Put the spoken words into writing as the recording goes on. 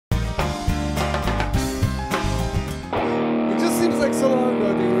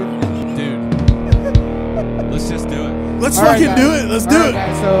let's fucking do it. Let's do it.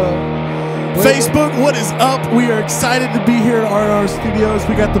 Guys, so Facebook, what is up? We are excited to be here at R&R Studios.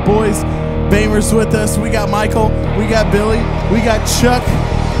 We got the boys, Bamers with us. We got Michael. We got Billy. We got Chuck.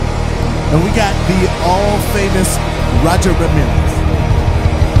 And we got the all-famous Roger Ramirez.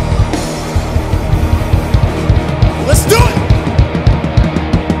 Let's do it!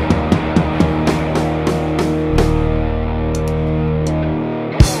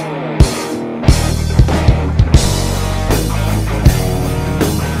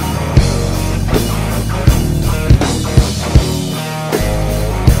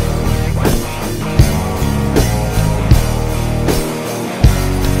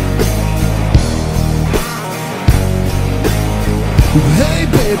 Hey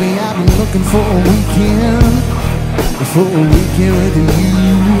baby, I've been looking for a weekend with you.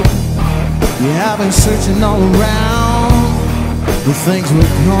 Yeah, I've been searching all around the things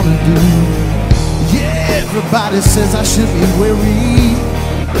we're gonna do. Yeah, everybody says I should be wary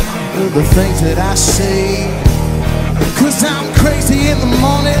of the things that I say, 'cause I'm crazy in the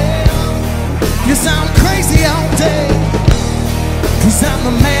morning, 'cause I'm crazy all day, 'cause I'm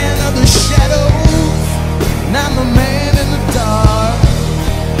the man of the shadows, and I'm the man in the dark,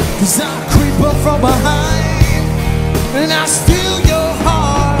 'cause I creep up from behind and I steal your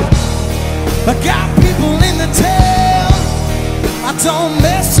heart. I got people in the town, I don't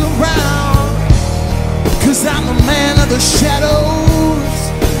mess around, 'cause I'm the man of the shadows,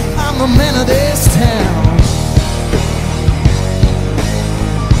 I'm the man of this town.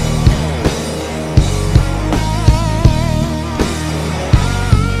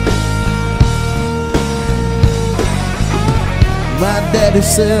 My daddy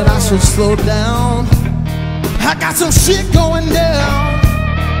said I should slow down, I got some shit going down,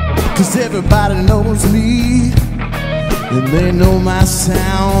 'cause everybody knows me and they know my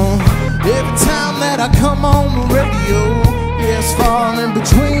sound. Every time that I come on the radio, it's far in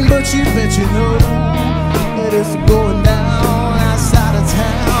between, but you bet you know that it's going down outside of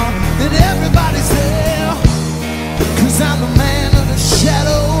town. And everybody's there, 'cause I'm the man of the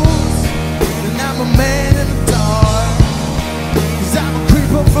shadows, and I'm the man in the dark, 'cause I'm a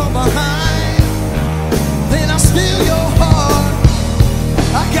creeper from behind, then I steal your heart.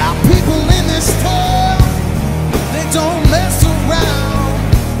 I got people in this town, they don't mess around,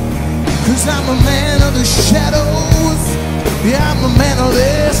 'cause I'm a man of the shadows, yeah, I'm the man of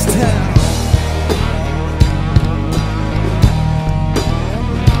this town.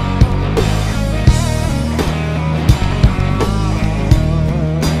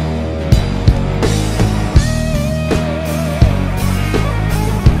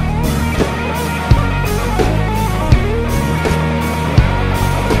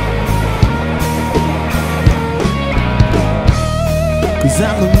 Cause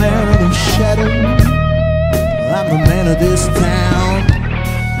I'm the man of the shadow, I'm the man of this town.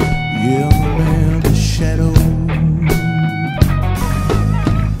 Yeah, I'm the man of the shadow.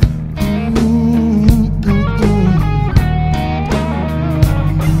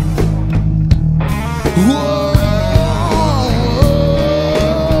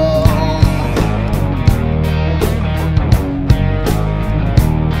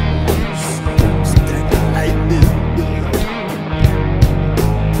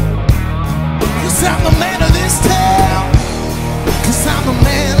 I'm the man of this town, 'cause I'm the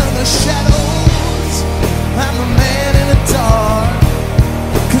man of the shadows, I'm the man in the dark,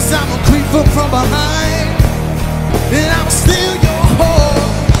 'cause I'm a creeper from behind, and I'm still your whore.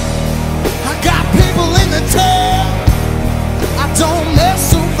 I got people in the town, I don't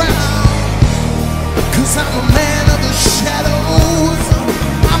mess around, 'cause I'm the man of the shadows,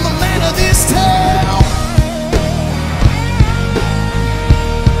 I'm the man of this town.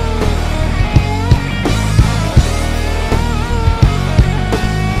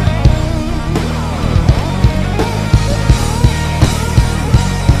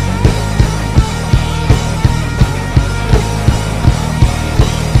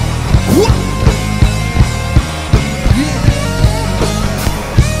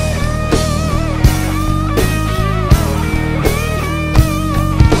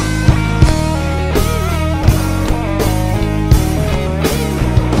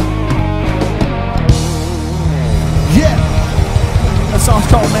 That song's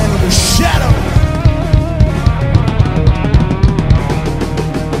called Man of the Shadow.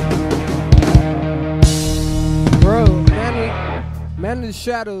 bro, Man of the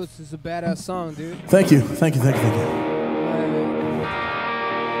Shadows is a badass song, dude. Thank you, thank you, thank you, thank you.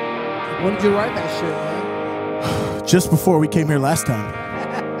 When did you write that shit, man? Just before we came here last time.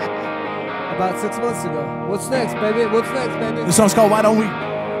 About 6 months ago. What's next, baby? What's next, baby? This song's called Why Don't We? Woo.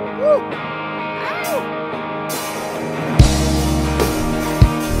 Ow.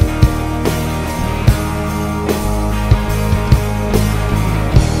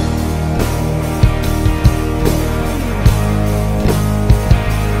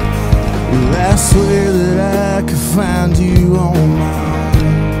 I could find you on my own.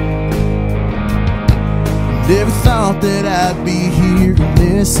 Never thought that I'd be here in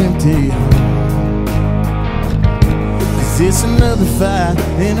this empty home. 'Cause it's another fight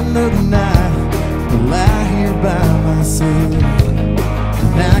and another night to lie here by myself,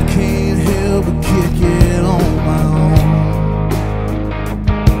 and I can't help but kick it on my own.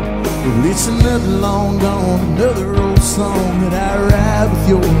 Well, it's another long gone, another old song that I write with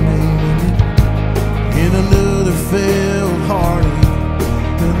your name in it, and another failed heartache,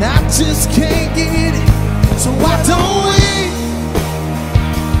 and I just can't get it. So why don't we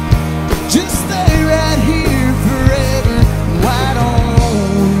just stay right here forever? Why don't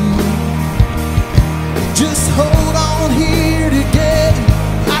we just hold on here together?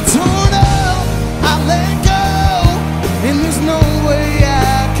 I torn up, I let go, and there's no way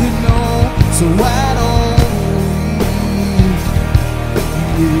I could know. So why don't we,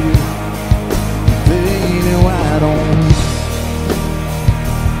 yeah, baby, why don't we?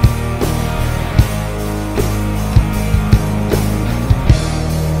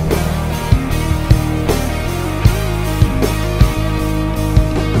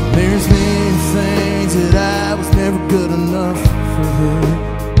 There's many things that I was never good enough for her.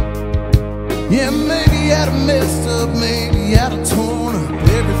 Yeah, maybe I'd have messed up, maybe I'd have torn up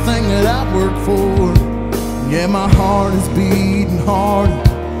everything that I'd worked for. Yeah, my heart is beating hard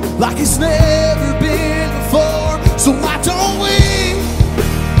like it's never been before. So why don't we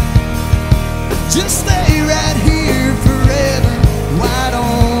just stay right here forever? Why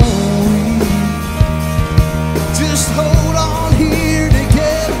don't we just hold on here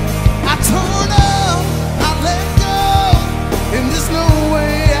together? I torn up, I let go, and there's no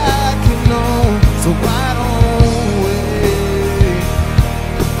way I can know. So why don't we?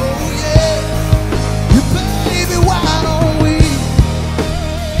 Oh yeah, you baby, why don't we?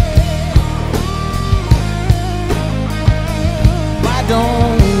 Why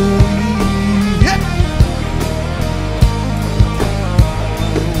don't we? Yeah.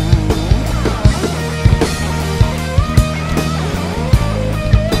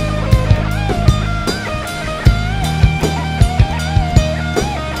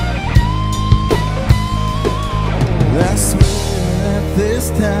 I swear that this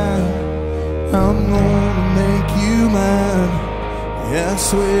time I'm gonna make you mine. Yeah, I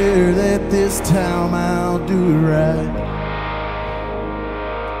swear that this time I'll do it right.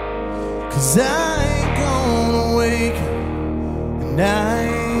 'Cause I ain't gonna wake up, and I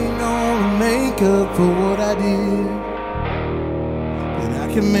ain't gonna make up for what I did, but I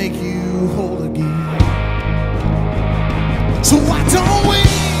can make you whole again. So why don't we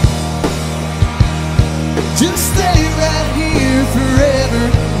just stay right here forever?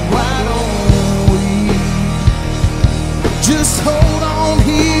 Why don't we just hold on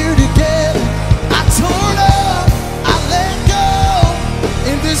here together? I torn up, I let go,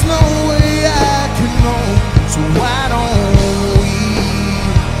 and there's no way I can know. So why don't we?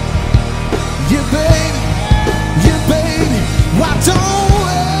 Yeah, baby, why don't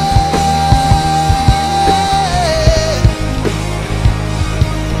we?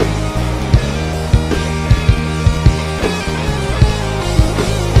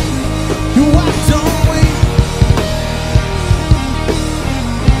 Why don't we?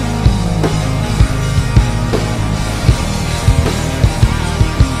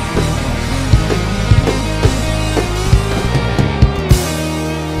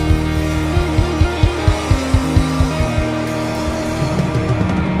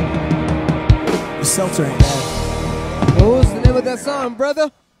 The seltzer ain't bad. What was the name of that song, brother?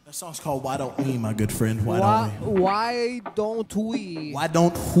 That song's called Why Don't We, my good friend. Why don't we? Why don't we? Why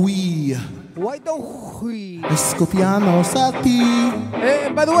don't we? Why don't we? Escopianos a ti. Hey,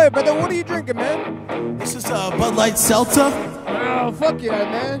 and by the way, brother, what are you drinking, man? This is a Bud Light Seltzer, Oh, fuck yeah,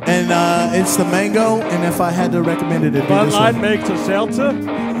 man. and it's the mango. And if I had to recommend it, it'd be Bud this Light one. makes a seltzer.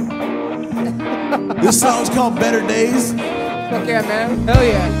 This song's called Better Days. Fuck yeah, man. Hell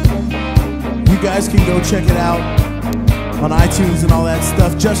yeah. You guys can go check it out on iTunes and all that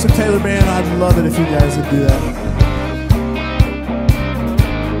stuff. Justin Taylor Band, I'd love it if you guys would do that.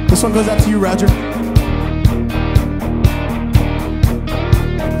 This one goes out to you, Roger.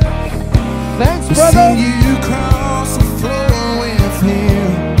 Thanks, To brother. see you cross the floor with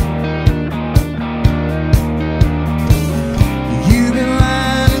him. You've been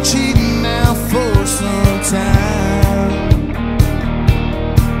lying and cheating now for some time.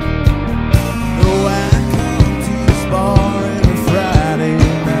 Oh, I come to this bar every Friday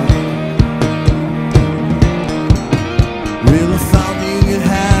night. Really thought you could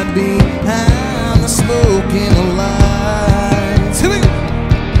hide behind the smoking lights. Here we go.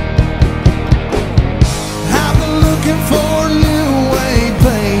 I've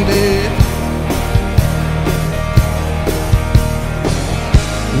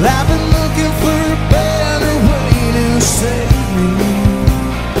I've been looking for a better way to save me.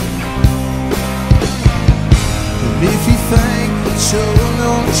 And if you think that you're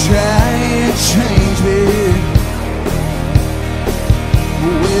gonna try and change me,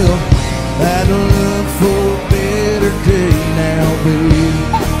 well, I'd look for a better day now, baby.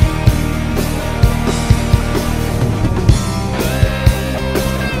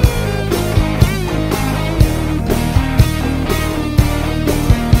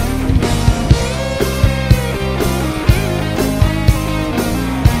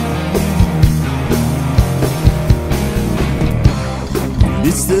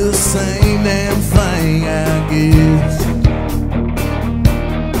 It's the same damn thing, I guess.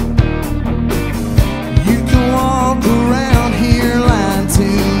 You can walk around here lying to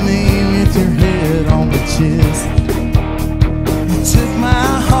me with your head on the chest. You took my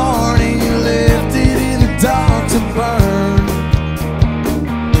heart and you left it in the dark to burn.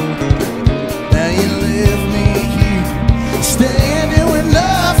 Now you left me here, standing with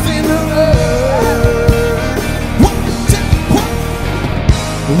nothing to earn.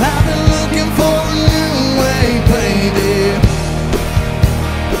 I've been looking for a new way, baby.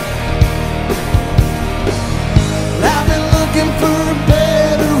 I've been looking for a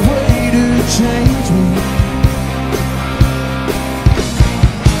better way to change me.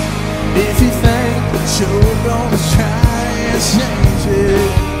 If you think that you're gonna try and change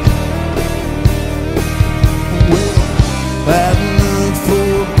it, well, I've looked for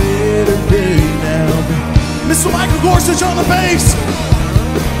a better day now. Mr. Michael Gorsuch on the bass.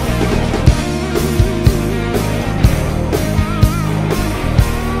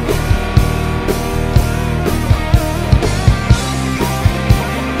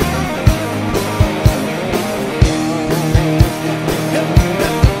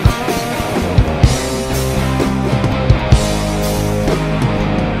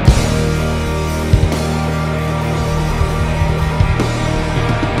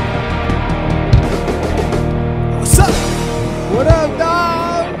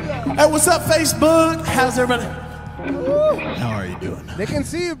 Hey, what's up, Facebook? How's everybody? How are you doing? They can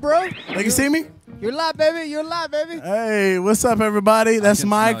see you, bro. They can see me? You're live, baby. You're live, baby. Hey, what's up, everybody? That's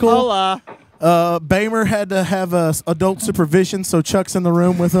Michael. Hola. Bamer had to have adult supervision, so Chuck's in the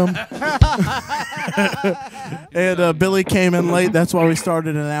room with him. And Billy came in late. That's why we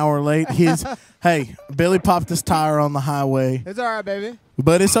started an hour late. Hey, Billy popped his tire on the highway. It's all right, baby.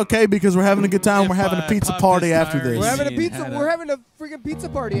 But it's okay because we're having a good time. We're having a pizza party after this. We're having a pizza. We're having a freaking pizza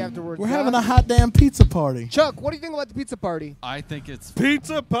party afterwards. We're having a hot damn pizza party. Chuck, what do you think about the pizza party? I think it's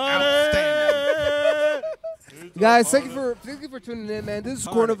Pizza party. outstanding. Guys, thank you for tuning in, man. This is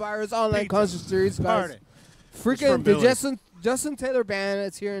Coronavirus Online Concert Series. Guys. Freaking the Justin Taylor band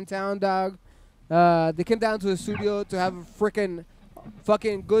that's here in town, dog. They came down to the studio to have a freaking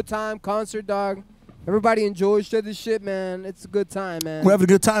fucking good time concert, dog. Everybody enjoys this shit, man. It's a good time, man. We're having a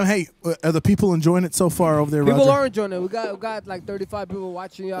good time. Hey, are the people enjoying it so far over there, People Roger? are enjoying it. We got like 35 people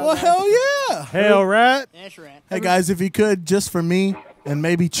watching y'all. Well, hell yeah. hell right. That's right. Hey, guys, if you could, just for me and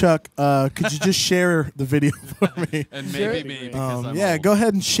maybe Chuck, could you just share the video for me? And maybe me because I'm Yeah, old. go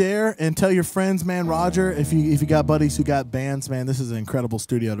ahead and share and tell your friends, man. Roger, if you got buddies who got bands, man, this is an incredible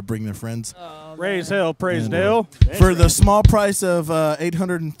studio to bring their friends. Raise hell, praise And, Dale. For the small price of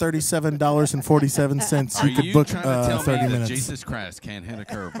 $837.47, you could book trying to tell 30 me that minutes. Jesus Christ can't hit a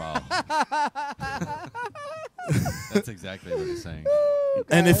curveball? That's exactly what he's saying.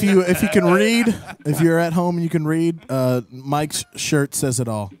 And if you can read, if you're at home and you can read, Mike's shirt says it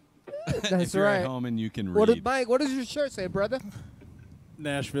all. That's If you're right. at home and you can What read. Mike? What does your shirt say, brother?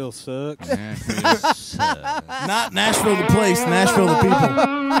 Nashville sucks. Not Nashville the place, Nashville the people.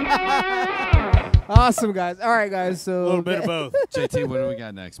 Awesome, guys. All right, guys. So A little bit of both. JT, what do we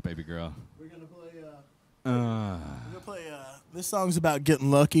got next, baby girl? We're gonna play. This song's about getting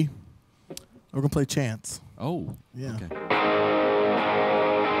lucky. We're gonna play Chance. Oh. Yeah. Okay.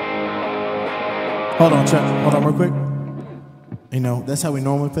 Hold on, Chuck. Hold on, real quick. You know, that's how we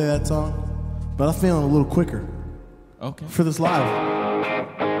normally play that song, but I'm feeling a little quicker Okay. for this live.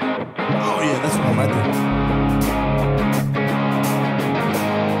 Oh yeah, that's one right there.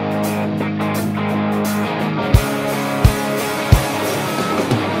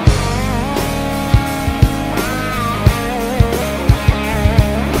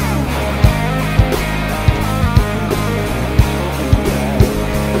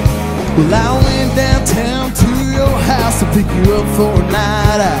 Well, I went downtown to your house to pick you up for a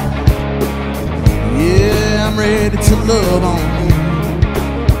night out. Yeah, I'm ready to love on you.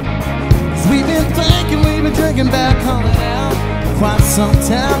 'Cause we've been thinking, we've been drinking back on it out quite some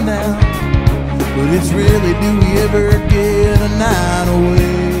time now. But it's really, do we ever get a night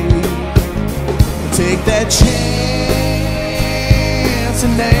away? Take that chance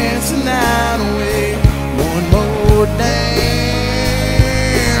and dance the night away. One more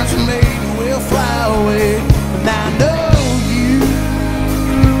dance and maybe we'll fly away. And I know you've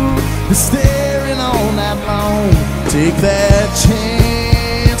been staring all night long. Take that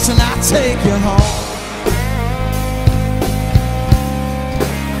chance and I'll take you home.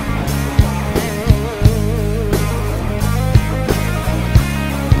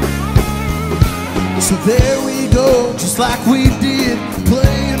 So there we go, just like we did,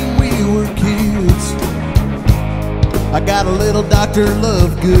 playing when we were kids. I got a little Dr.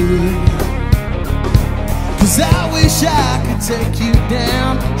 Lovegood, 'cause I wish I could take you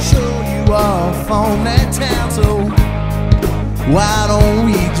down, show you off on that town. So why don't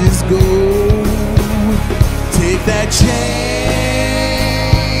we just go? Take that chance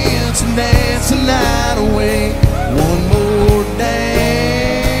and dance the night away. One more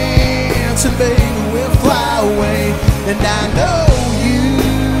dance and baby we'll fly away. And I know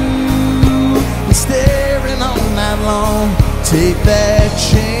you've been staring all night long. Take that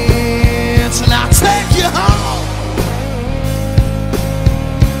chance and I'll take you home.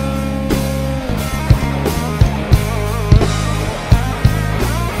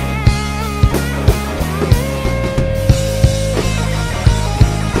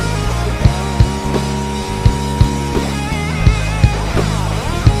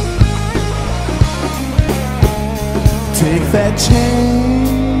 Take that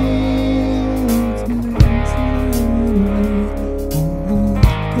chance.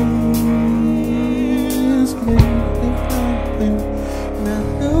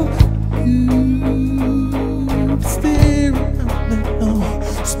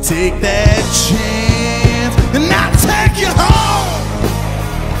 So take that chance and I'll take you home.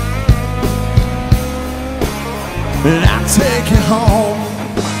 And I'll take you home.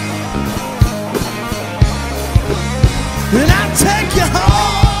 And I'll take you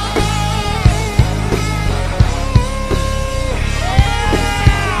home.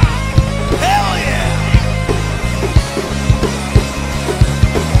 Hell yeah.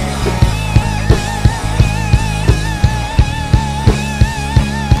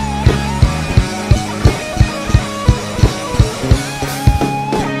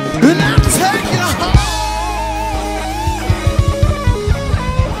 And I'll take you home.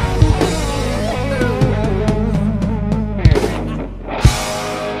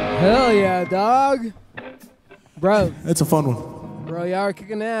 Hell yeah, dog. Bro, It's a fun one. bro, y'all are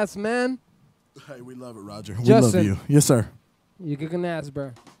kicking ass, man. Hey, we love it, Roger. We Justin. love you. Yes, sir. You kicking ass,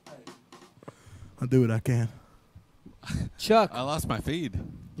 bro. I'll do what I can. Chuck, I lost my feed.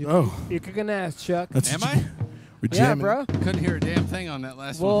 Oh, you're kicking ass, Chuck. that's Am I? We're Yeah, jamming. bro. Couldn't hear a damn thing on that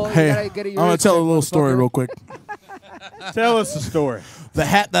last Well, one. you Hey, gotta get it I'm gonna tell a little story real quick. Tell us the story. The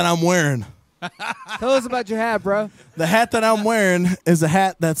hat that I'm wearing. Tell us about your hat, bro. The hat that I'm wearing is a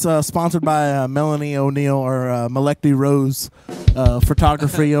hat that's sponsored by Melanie O'Neill or Malekti Rose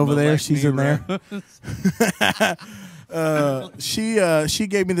Photography over there. She's in there. She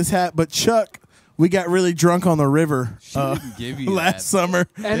gave me this hat, but Chuck, we got really drunk on the river She didn't give you last that. summer.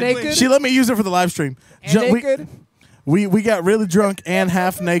 And Did we? naked? She let me use it for the live stream. And naked? We got really drunk and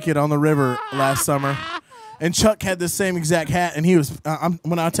half naked on the river last summer. And Chuck had this same exact hat, and he was.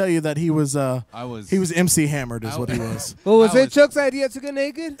 When I tell you that he was MC Hammered, is what he was. Well, was I it was- Chuck's idea to get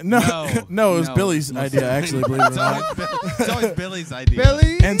naked? No, No, no, it was no. Billy's idea, actually. Believe it or not. It's always Billy's idea.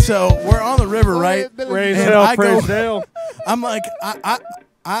 Billy? And so we're on the river, right? Billy. Praise And hell, I go- praise Dale. I'm like,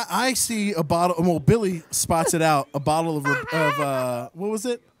 I see a bottle. Well, Billy spots it out. A bottle of what was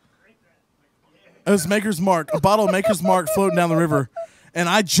it? It was Maker's Mark. A bottle of Maker's Mark floating down the river, and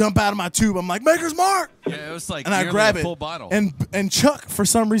I jump out of my tube. I'm like, Maker's Mark, Yeah, it was like and I nearly grab a it. full bottle. And Chuck, for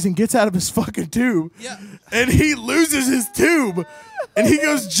some reason, gets out of his fucking tube. Yeah. And he loses his tube, and he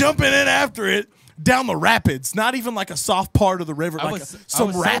goes jumping in after it. Down the rapids, not even like a soft part of the river, I like was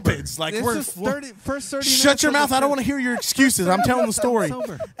some sober. rapids. Like This we're was 30 first 30 Shut minutes your of the mouth! I don't trip. want to hear your excuses. I'm telling the story.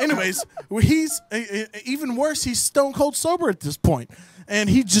 Sober. Anyways, he's even worse. He's stone cold sober at this point, and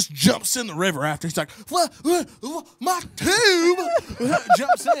he just jumps in the river after. He's like, my tube,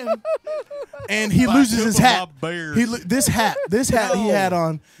 jumps in, and he My loses tube his of hat. my bears. This hat he had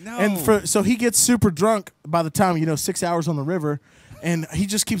on, No. and so he gets super drunk by the time 6 hours on the river. And he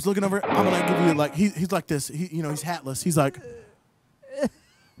just keeps looking over. I'm gonna give you like he's like this. He's hatless. He's like,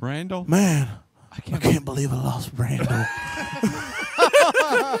 Randall. man, I can't believe I lost Randall.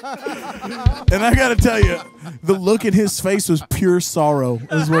 And I gotta tell you, the look in his face was pure sorrow.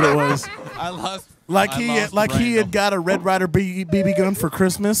 Is what it was. I lost. Like I he lost had Randall. got a Red Ryder BB gun for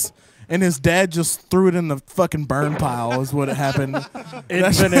Christmas, and his dad just threw it in the fucking burn pile. Is what happened.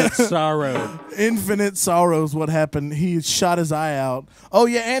 Infinite sorrow. Infinite sorrow is what happened. He shot his eye out. Oh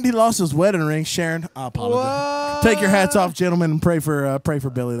yeah, and he lost his wedding ring. Sharon, I apologize. What? Take your hats off, gentlemen, and pray for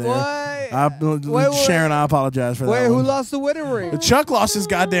Billy there. What? Sharon, I apologize for that. Wait, who one. lost the wedding ring? Chuck lost his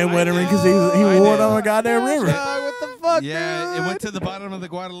goddamn wedding ring because he wore it on a goddamn river. What the fuck, Yeah, dude? it went to the bottom of the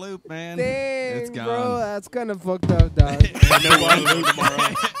Guadalupe, man. Dang, It's gone. bro, that's kind of fucked up, dog. No Guadalupe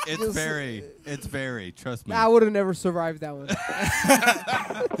tomorrow. It's very. Trust me. I would have never survived that one.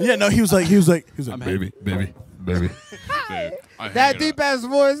 Yeah, no, he was like, Baby. That deep ass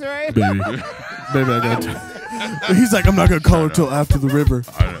voice, right? Baby, I got you. he's like, I'm not gonna call her till after the river,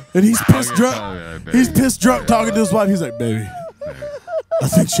 and he's pissed drunk. He's pissed drunk talking to his wife. He's like, baby, I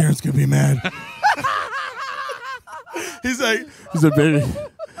think Sharon's gonna be mad. He's like, baby,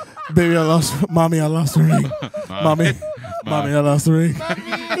 I lost the ring. Mommy, I lost the ring.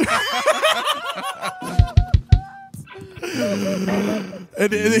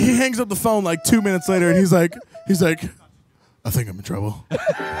 And he hangs up the phone like 2 minutes later, and he's like, I think I'm in trouble.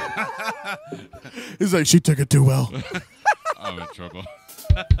 He's like, she took it too well. I'm in trouble.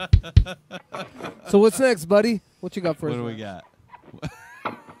 So what's next, buddy? What you got for us? What do we got?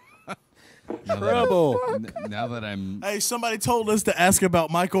 Trouble. Now that I'm. Hey, somebody told us to ask about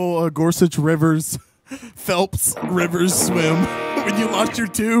Michael Gorsuch Phelps Rivers swim when you lost your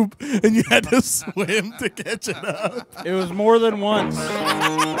tube and you had to swim to catch it up. It was more than once.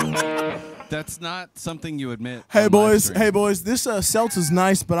 That's not something you admit. Hey on boys, live stream. this seltz is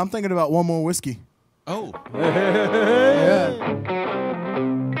nice, but I'm thinking about one more whiskey. Oh. Yeah.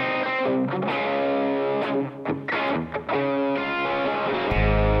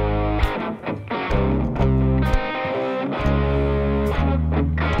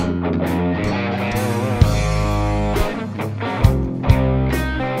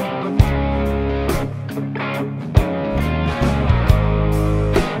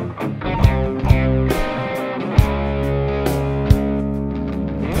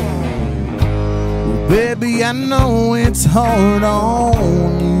 Baby, I know it's hard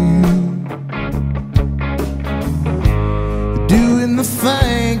on you, doing the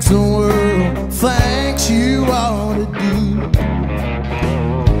things the world thinks you ought to do.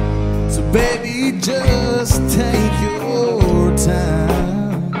 So baby, just take your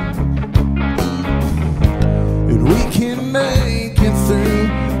time, and we can make it through,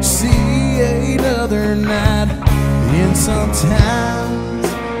 see another night. And sometimes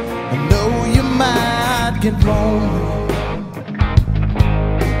I know you might get lonely.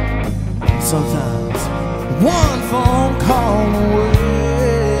 Sometimes one phone call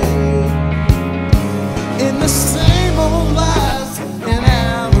away, in the same old lies and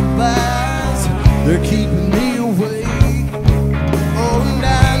alibis, they're keeping me awake. Oh, and I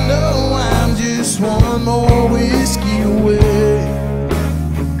know I'm just one more whiskey away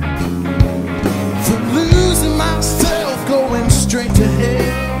from losing myself, going straight to hell.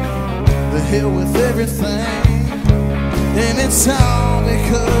 The hell with everything, and it's all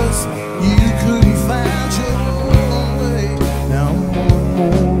because you couldn't find your way. Now I'm one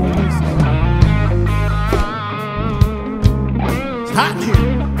more whiskey. It's hot in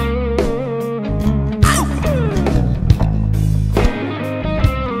here.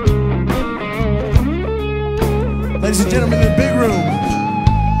 Ladies and gentlemen, in the big room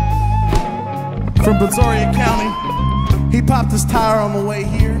from Brazoria County, he popped his tire on the way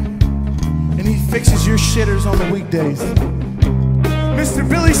here, and he fixes your shitters on the weekdays. Mr.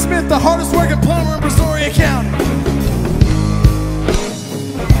 Billy Smith, the hardest working plumber in Brazoria County.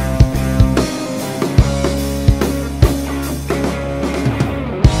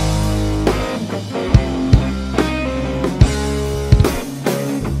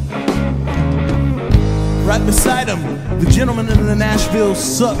 Right beside him, the gentleman in the Nashville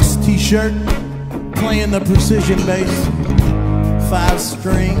Sucks t-shirt, playing the precision bass,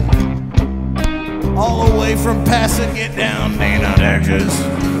 5-string. All the way from Passaic down Dana, Texas.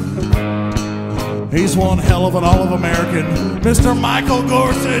 He's one hell of an all-of-American, Mr. Michael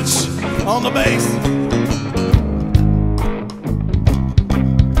Gorsuch on the bass.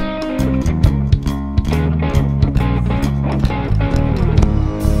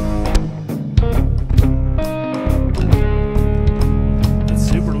 That's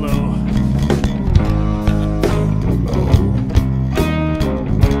super low.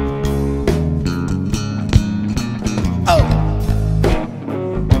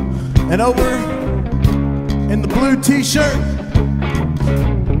 And over in the blue t-shirt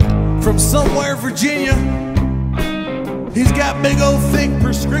from somewhere Virginia, he's got big old thick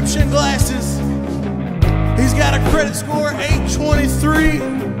prescription glasses. He's got a credit score 823.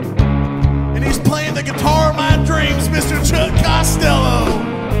 He's playing the guitar of my dreams, Mr. Chuck Costello.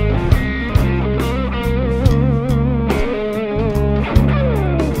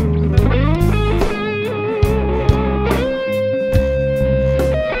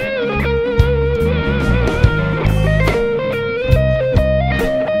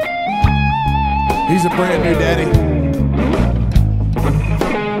 He's a brand new daddy.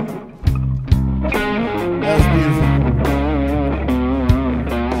 That's beautiful.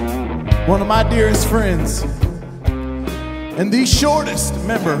 One of my dearest friends and the shortest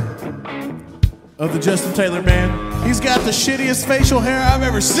member of the Justin Taylor Band. He's got the shittiest facial hair I've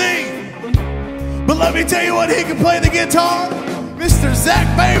ever seen. But let me tell you what, he can play the guitar. Mr. Zach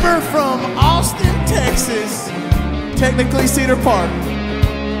Baber from Austin, Texas. Technically Cedar Park.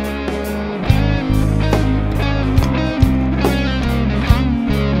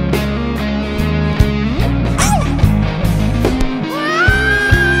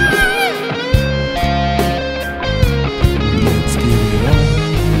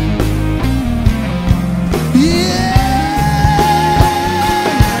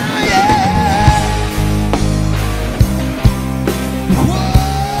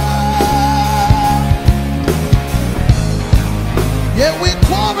 Yeah, we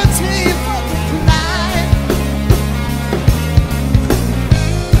quarantine for tonight.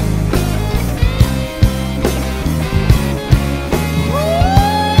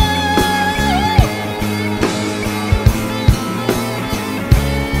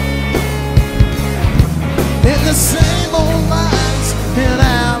 In the same old lies and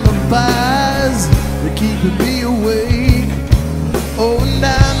alibis, they're keeping me awake. Oh, and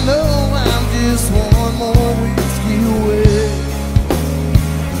I know I'm just one more whiskey away.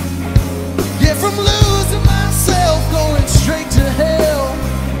 From losing myself, going straight to hell.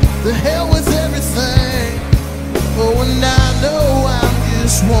 The hell with everything. Oh, and I know I'm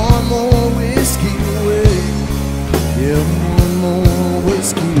just one more whiskey away. Yeah, one more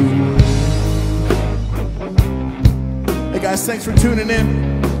whiskey away. Hey guys, thanks for tuning in.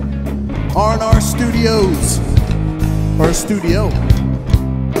 R&R Studios, or studio,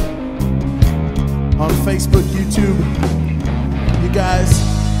 on Facebook, YouTube. You guys,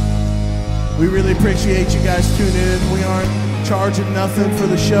 we really appreciate you guys tuning in. We aren't charging nothing for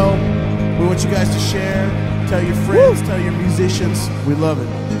the show. We want you guys to share, tell your friends, tell your musicians. We love it.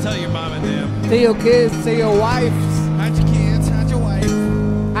 Tell your mom and them. Tell your kids, tell your wives. Hide your kids, hide your wife.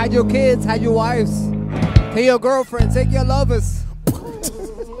 Hide your kids, hide your wives. Tell your girlfriend, take your lovers.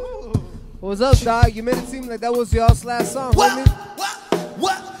 What's up, dog? You made it seem like that was y'all's last song, homie.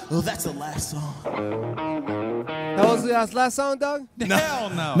 What? Oh, that's the last song. That was y'all's last song, dog? Hell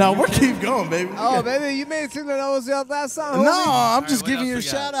no. No, we'll keep going, baby. Oh, baby, you made it seem like that was y'all's last song, homie. No, I'm just what giving you a else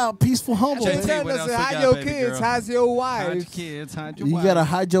we got? shout out. Peaceful, humble. They man. tell you telling what us else to we hide got, your baby kids, girl. hide your Hide wives. your kids, hide your You wife. gotta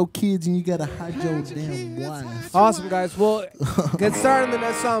hide your kids and you gotta hide your damn wife. Awesome, guys. Well, get started on the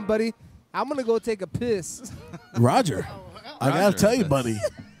next song, buddy. I'm going to go take a piss. Roger. I gotta Roger, tell you, that's- buddy.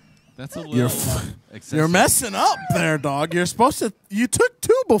 That's a little You're excessive. You're messing up there, dog. You're supposed to. You took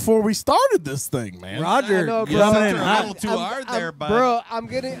 2 before we started this thing, man. I Roger, know, You bro. coming in sucked her a hot. little too hard there, bud. Bro, I'm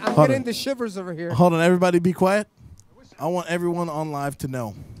getting the shivers over here. Hold on, everybody, be quiet. I want everyone on live to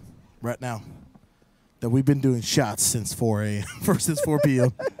know, right now, that we've been doing shots since 4 a.m. versus 4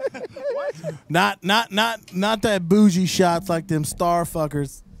 p.m. Not that bougie shots like them star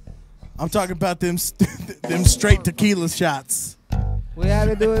fuckers. I'm talking about them straight tequila shots. We had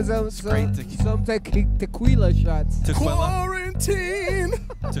to do some tequila shots. Tequila. Quarantine.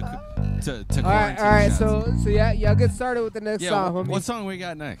 To All right. So yeah, y'all get started with the next yeah, song, homie. what song we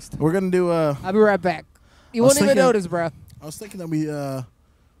got next? We're gonna do. I'll be right back. You I was won't even thinking- notice, bro. I was thinking that we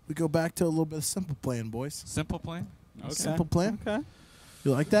go back to a little bit of Simple Plan, boys. Simple Plan? Okay. Simple Plan. Okay.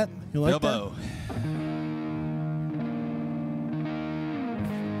 You like that? You like Bilbo.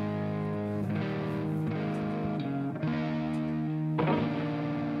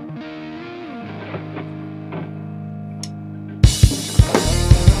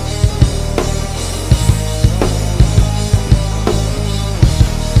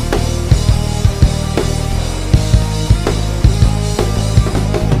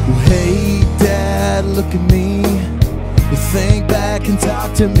 Hey, Dad, look at me. You think back and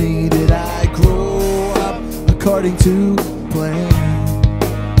talk to me. Did I grow up according to plan?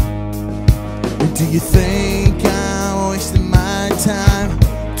 Or do you think I'm wasting my time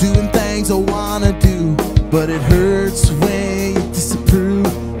doing things I wanna do, but it hurts when you disapprove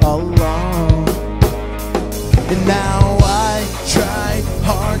all along? And now I try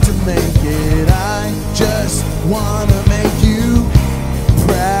hard to make it. I just wanna make you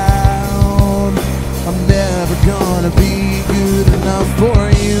proud. I'm never gonna be good enough for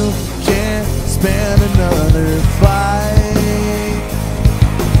you. Can't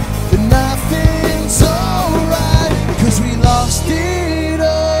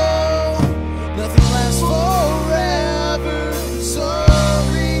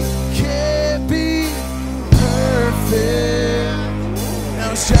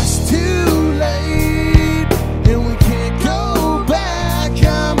it's just too late, and we can't go back.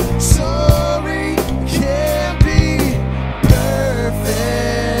 I'm sorry, can't be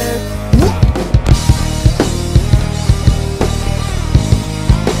perfect.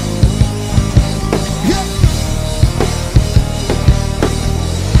 Yeah.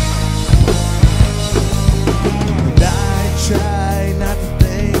 And I try not to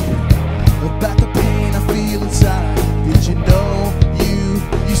think about the pain I feel inside. Did you know you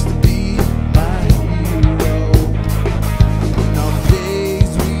used to be my hero? And all the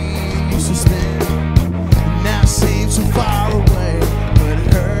days we used to spend now seem so far away, but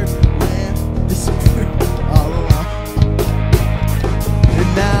it hurt when you disappeared all along. And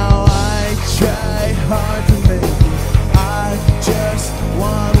now I try hard to make it. I just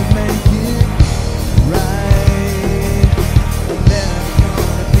want to make it right. I'm never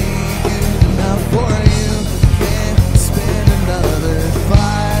gonna be good enough for you. Can't spend another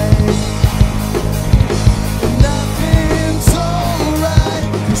fight. Nothing's alright,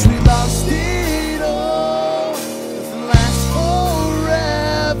 'cause we lost it all. Nothing lasts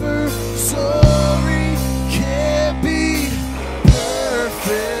forever. Sorry, can't be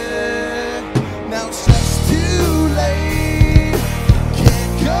perfect. Now it's just too late.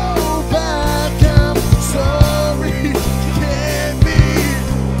 Can't go back. I'm sorry, can't be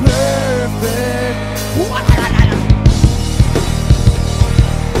perfect.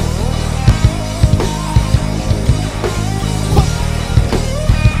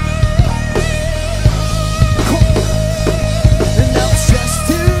 And now it's just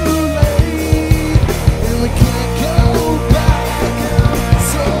too late, and we can't go back. I'm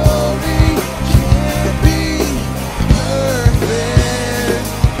sorry, can't be perfect.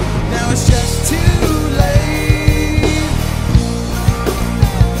 Now it's just too late.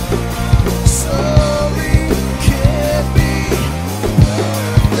 Sorry, can't be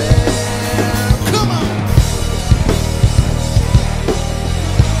perfect. Come on.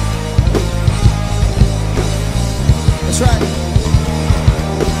 That's right.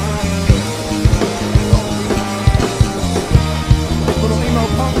 Little emo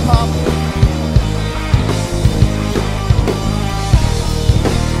punk pop.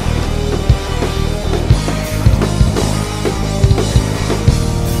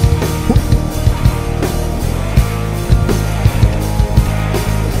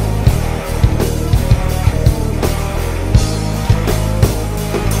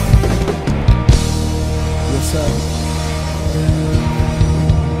 What's up?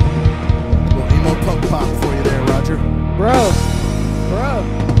 Little emo punk pop for you there, Roger. Bro.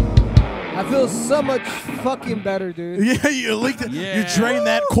 I feel so much fucking better, dude. Yeah, you leaked it. Yeah. You drained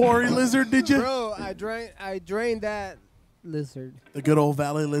that quarry lizard, did you? Bro, I drained that lizard. The good old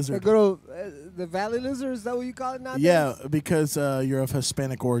valley The lizard. good old, the valley lizard, is that what you call it nowadays? Yeah, because you're of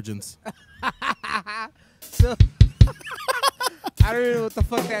Hispanic origins. So, I don't even know what the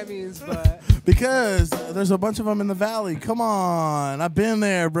fuck that means, but Because there's a bunch of them in the valley. Come on. I've been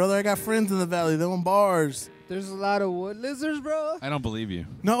there, brother. I got friends in the valley. They own bars. there's a lot of wood lizards, bro. I don't believe you,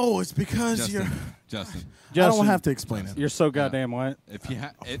 No, it's because you're... Justin. I don't have to explain it. You're so goddamn white. If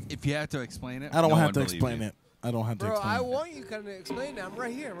you have to explain it, I don't no have one to believes explain you. it. I don't have to Bro, explain I it. want you kind of explain that. I'm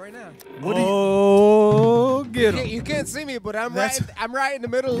right here, right now. What do you... Oh, get him. You can't see me, but I'm That's- right in the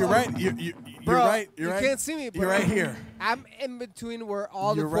middle. You're of- right. You're Bro, right. You're you right. can't see me, bro. You're right here. I'm in between where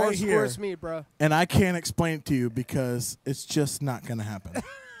all You're the four right here. squares meet, bro. And I can't explain it to you because it's just not going to happen.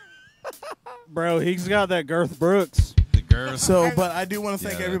 Bro, he's got that Girth Brooks. The girls. So, but I do want to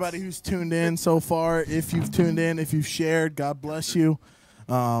thank Yeah, everybody who's tuned in so far. If you've tuned in, if you've shared, God bless you.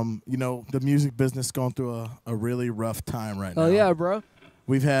 You know, the music business is going through a really rough time right now. Oh yeah, bro.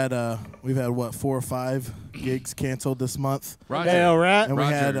 We've had what 4 or 5 gigs canceled this month, Roger, Hell right. and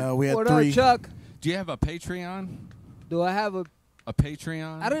Roger. we had What 3. up, Chuck? do you have a Patreon? Do I have a? A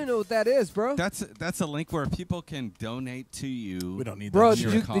Patreon? I don't even know what that is, bro. That's a link where people can donate to you. We don't need Bro, that.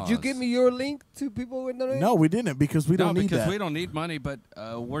 did shit. you give me your link to people with no? No, we didn't because we don't need because that. we don't need money, but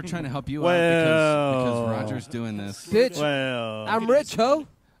we're trying to help you Well. out because Roger's doing this. Bitch, Well, I'm rich, ho.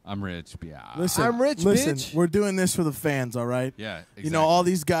 I'm rich, yeah. Listen, I'm rich, listen, bitch. we're doing this for the fans, all right? Yeah, exactly. You know, all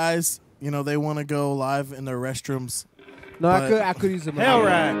these guys, you know, they want to go live in their restrooms. No, But- I could use a hell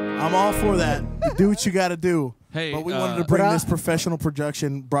right. I'm all for that. Do what you got to do. Hey, But we wanted to bring But I- this professional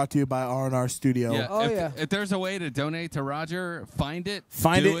production brought to you by R&R Studio. Yeah, Oh, if, yeah. if there's a way to donate to Roger, find it,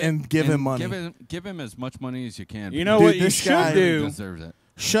 do and give him money. Give him as much money as you can. You know Dude, what you this should guy He do? deserves it.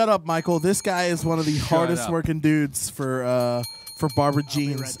 Shut up, Michael. This guy is one of the hardest working dudes for barber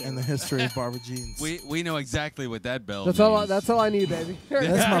jeans in the history of barber jeans. We know exactly what that bell That's means. that's all I need, baby.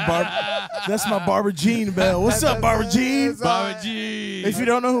 That's my barber jean bell. What's up, Barber Jean? Barber Jean. If you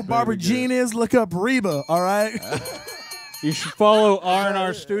don't know who Barber Jean is, look up Reba. All right. You should follow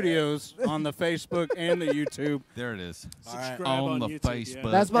R&R Studios on the Facebook and the YouTube. There it is. Subscribe On the YouTube, Facebook.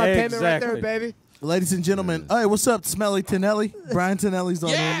 yeah. That's my payment right there, Exactly. baby. Ladies and gentlemen, hey, what's up, Smelly Tinelli? Brian Tinelli's on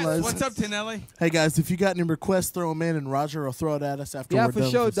Yes! the What's up, Tinelli? Hey guys, if you got any requests, throw them in, and Roger will throw it at us after Yeah, we're for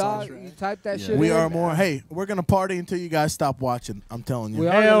done sure, with the songs. dog. You type that shit in. We are more. Hey, we're gonna party until you guys stop watching. I'm telling you. We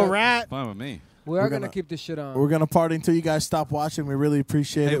are Hell, gonna, right. Fine with me. we are We're gonna gonna- keep this shit on. We're gonna party until you guys stop watching. We really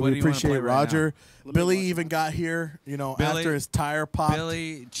appreciate Hey, it. what do We you wanna appreciate play right Roger. now? Billy even got here, Billy- after his tire popped.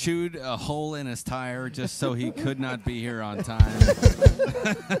 Billy chewed a hole in his tire just so he could not be here on time.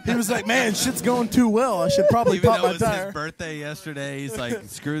 He was like, "Man, shit's going too well. I should probably Even pop though my it was tire." his birthday yesterday, he's like,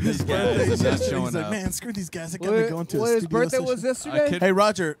 screw these guys. I'm not showing He's like, up. "Man, screw these guys. I gotta be going to a his studio birthday session." was yesterday? could- Hey,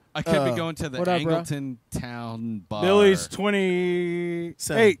 Roger. I could be going to the What up, bro? Angleton Town Bar. Billy's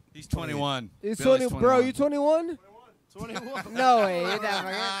 28. He's 21. He's Billy's 20, bro, you 21? 21. No way. You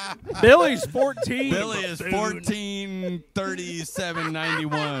never. Billy's 14. Billy is 14, 37,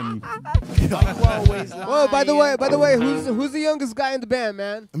 91. Whoa, by the way, who's the youngest guy in the band,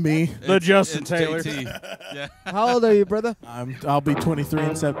 man? Me. The Justin It's Taylor. JT. Yeah. How old are you, brother? I'll be 23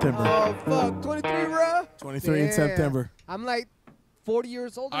 in September. Oh, fuck. 23, bro? 23 in Damn. September. I'm like 40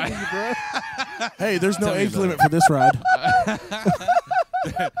 years older than you, bro. Hey, there's no Tell me age about limit for this ride.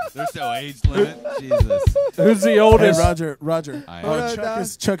 There's no age limit. Jesus. Who's the Hey, oldest? Roger. I- Hold on, dog.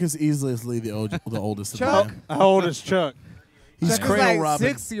 Chuck is easily the oldest. Chuck? Of the band. How old is Chuck? He's Chuck is cradle like robbing.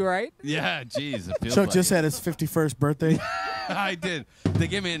 60, right? Yeah, jeez. It feels Chuck like just it. had his 51st birthday. I did. They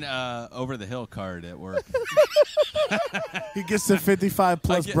gave me an over the hill card at work. He gets the 55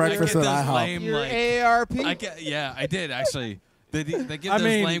 plus breakfast I at get those IHOP. lame, Your like, AARP? yeah, I did actually. They give I those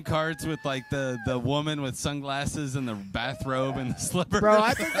mean- lame cards with like the woman with sunglasses and the bathrobe and the slippers. Bro,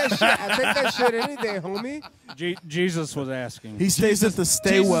 I take that shit any day, homie. Jesus was asking. He stays at the Jesus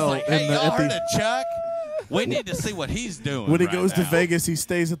Staywell like, hey, in the, y'all at heard the of Chuck? We need to see what he's doing. when he right goes to now. Vegas, he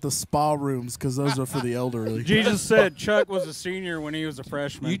stays at the spa rooms because those are for the elderly. Jesus said Chuck was a senior when he was a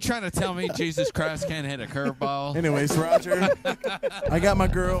freshman. You trying to tell me Jesus Christ can't hit a curveball? Anyways, Roger, I got my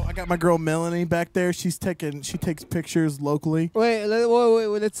girl Melanie back there. She takes pictures locally. Wait,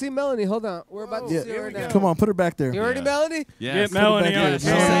 let's see Melanie. Hold on. We're about to Yeah, see her right now. come on, put her back there. You ready, Yeah. Melanie? Yes. Get Melanie back on here. the She's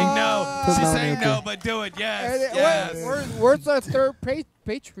No. saying no. Put She's Melanie saying up no, there. but do it. Yes. Wait, Yes. where's our third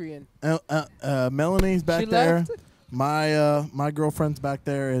Patreon? Melanie's back She there. left? My girlfriend's back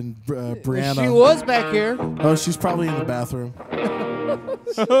there, and Brianna. She was back here. Oh, she's probably in the bathroom.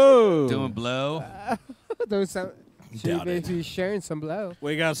 Oh. Doing blow. There was some. Doubt it. She's sharing some blow.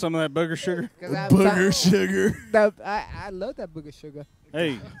 We got some of that booger sugar. 'Cause I'm Booger sugar. I love that booger sugar.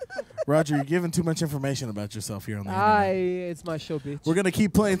 Hey, Roger, you're giving too much information about yourself here on the internet. It's my show, bitch. We're gonna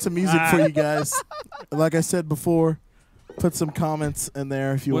keep playing some music for you guys. Like I said before, put some comments in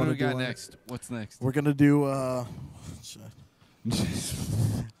there if you What want do to we do got one. next? What's next? We're gonna do.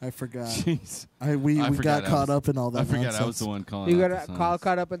 I forgot. Jeez. We forgot got I caught was- up in all that I forgot nonsense. I was the one calling. You out got the caught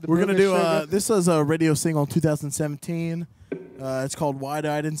songs. up in the. We're gonna booger do. sugar? This was a radio single in 2017. It's called "Wide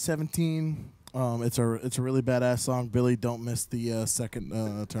Eyed in 17." It's a really badass song. Billy, don't miss the second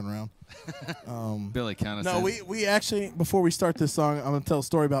turnaround. Billy, count us No, in. we actually, before we start this song, I'm going to tell a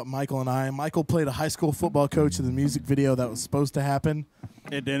story about Michael and I. Michael played a high school football coach in the music video that was supposed to happen.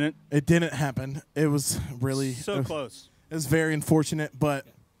 it didn't. It didn't happen. It was really So close. It was very unfortunate, but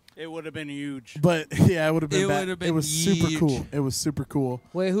It would have been huge. yeah, it would have been It bad. would've been It was super huge. cool. It was super cool.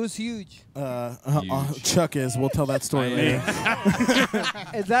 Wait, who's huge? Huge. Chuck is. We'll tell that story I later.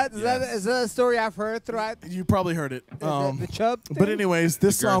 Is that a story I've heard throughout You probably heard it. the Chubb? But anyways,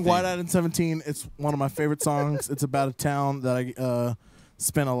 this The song, girthy. "Wide Eyed in 17," it's one of my favorite songs. It's about a town that I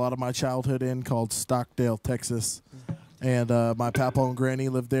spent a lot of my childhood in called Stockdale, Texas. And my papa and granny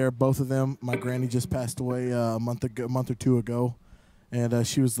lived there, both of them. My granny just passed away a month or two ago. And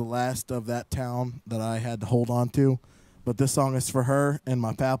she was the last of that town that I had to hold on to. But this song is for her and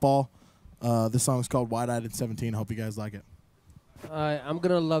my papaw. This song is called "Wide Eyed in 17." Hope you guys like it. I'm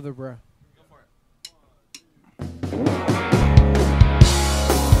gonna love it, bro.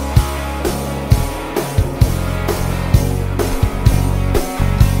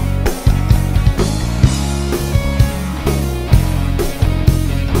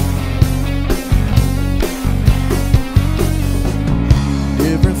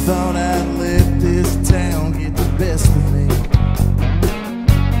 Never thought I'd let this town get the best of me.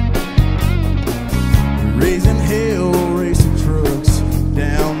 Raising hell, racing trucks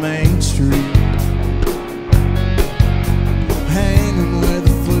down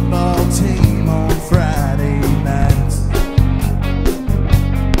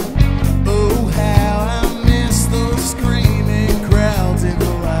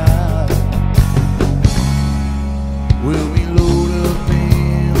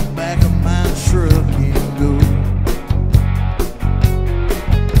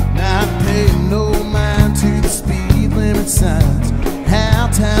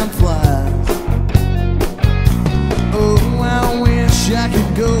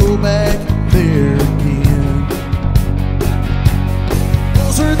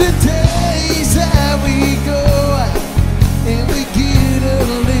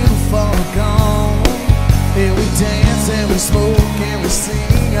and we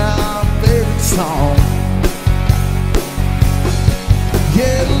sing our favorite song.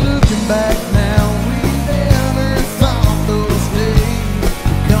 Yeah, looking back now, we never thought those days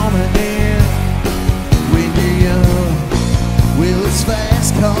were gonna end. When you're young, well, it's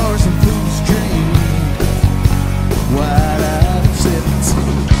fast cars and foolish dreams, wide-eyed at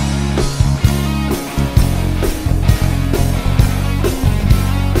 17.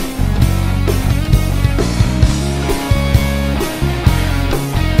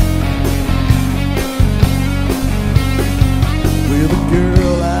 Well, the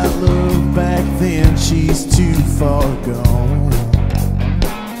girl I loved back then, she's too far gone.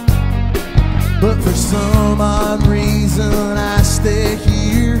 But for some odd reason I stay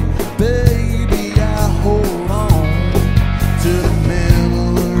here, baby, I hold on to the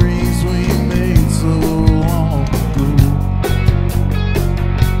memories we made so long ago.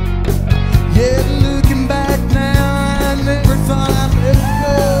 Yeah, looking back now, I never thought I'd let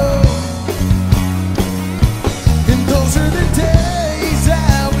go. And those are the days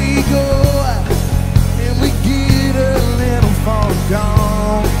that we go and we get a little far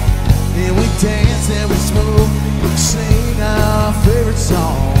gone. And we dance and we smoke and sing our favorite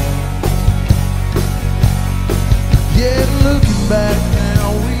song. Yeah, looking back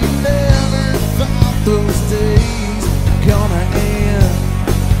now, we never thought those days were gonna end.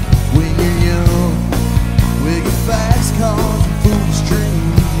 When you're young, with your fast cars and foolish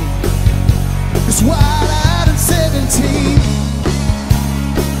dreams, it's wide-eyed at 17.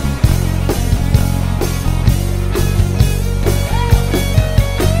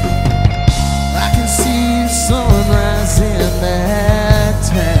 Sunrise in that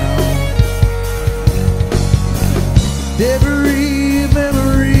town. Every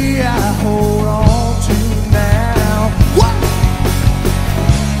memory I hold on to now. What?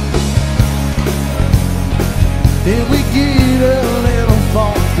 And we get a little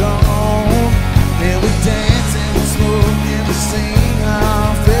far gone, and we dance and we smoke and we sing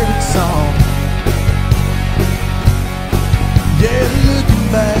our favorite song. Yeah, looking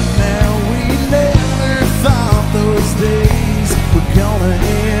back now, we never thought those days were gonna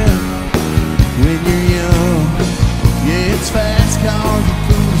end. When you're young, yeah, it's fast cars and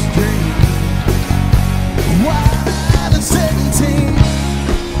foolish dreams, wide at 17.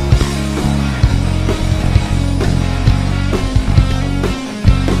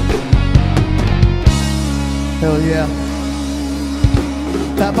 Hell yeah.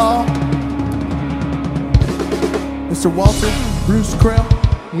 That ball, Mr. Walter, Bruce Krell.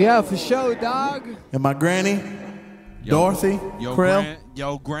 Yeah, for sure, dog. And my granny, Dorothy Krell.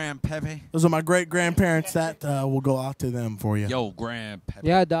 Yo, Grandpappy. Those are my great-grandparents. That will go out to them for you. Yo, Grandpappy.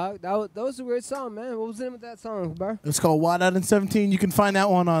 Yeah, dog. That was a great song, man. What was the name of that song, bro? It's called Wide Out in 17. You can find that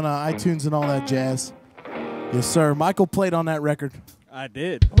one on iTunes and all that jazz. Yes, sir. Michael played on that record. I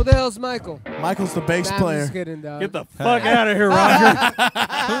did. Who the hell's Michael? Michael's the bass Nah, player. I'm just kidding, dog. Get the fuck out of here, Roger.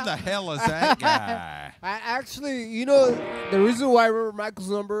 Who the hell is that guy? I actually, you know, the reason why I remember Michael's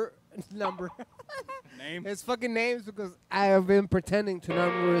number, Name? his fucking name is because I have been pretending to not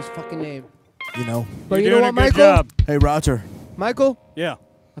remember his fucking name. You know. But You're you know doing what, a good Michael? job. Hey, Roger. Michael, Yeah.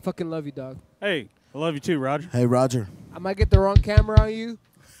 I fucking love you, dog. Hey, I love you too, Roger. Hey, Roger. I might get the wrong camera on you,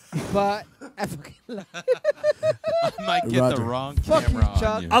 but I fucking love you. I might get Roger. the wrong Fuck camera you,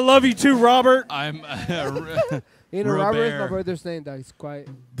 Chuck. on you. I love you too, Robert. I'm You know, Robert is my Robert. brother's name, dog. He's quiet.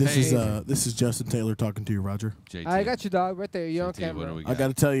 This Hey. is Justin Taylor talking to you, Roger. JT. I got you, dog, right there. You're on JT, what do camera. we I got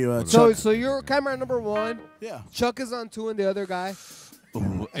to tell you, So, Chuck. so you're camera number 1. Yeah. Chuck is on 2 and the other guy.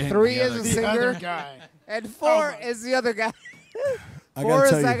 Ooh, and 3 the is other a guy. singer. guy. And 4 is the other guy. I 4 gotta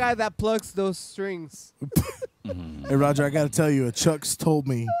is tell that you. guy that plugs those strings. Hey, Roger, I got to tell you, Chuck's told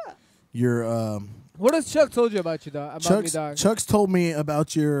me your What has Chuck told you about you, dog? About me, dog? Chuck's told me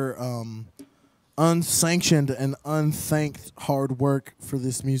about your unsanctioned and unthanked hard work for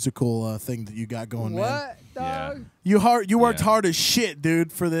this musical thing that you got going, man. What, dog? Yeah. You worked Yeah. hard as shit,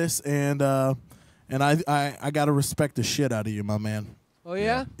 dude, for this, and I gotta respect the shit out of you, my man. Oh,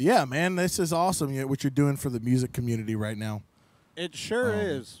 yeah? Yeah, man, this is awesome. What you're doing for the music community right now. It sure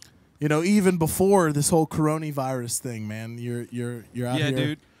is. You know, even before this whole coronavirus thing, man, you're out Yeah, here,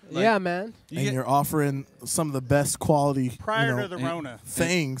 dude. Like, Yeah, man. and you're offering some of the best quality Prior to the Rona.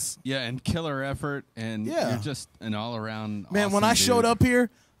 things. Yeah, and killer effort, and Yeah. you're just an all around. Man, awesome when I showed dude. up here,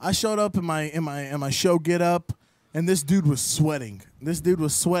 I showed up in my show get up, and this dude was sweating. This dude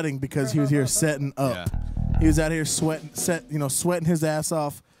was sweating because he was here setting up. Yeah. He was out here sweating his ass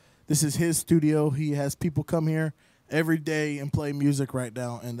off. This is his studio. He has people come here every day and play music right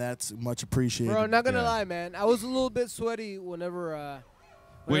now, and that's much appreciated. Bro, not going to Yeah. lie, man. I was a little bit sweaty whenever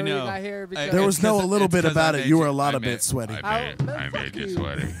We whenever know. you got here because There was no a little It's bit 'cause about I it. made You were a lot I of made- bit sweaty. I Man, made you fuck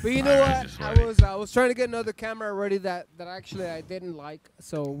sweaty. But you know what? I was trying to get another camera ready that actually I didn't like,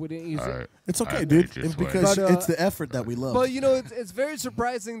 so we didn't use it. It's okay, dude. It's because But, it's the effort that we love. But you know, it's very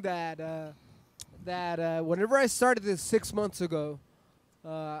surprising that whenever I started this 6 months ago,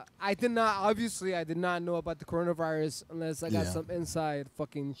 I did not know about the coronavirus unless I got Yeah. some inside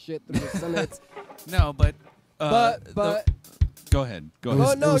fucking shit through the Senate. No, but but go ahead. Go It ahead.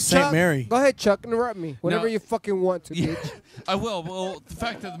 was- oh no, Saint Chuck, Mary. Go ahead, Chuck. Interrupt me whenever No. you fucking want to, Yeah, bitch. I will. Well, the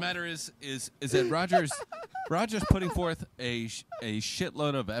fact of the matter is that Roger's putting forth a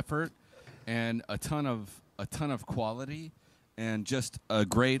shitload of effort and a ton of quality and just a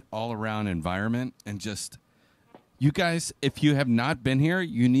great all around environment and just. You guys, if you have not been here,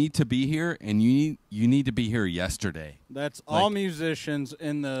 you need to be here, and you need to be here yesterday That's Like- all musicians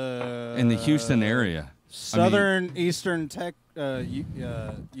in the Houston area. Southern Eastern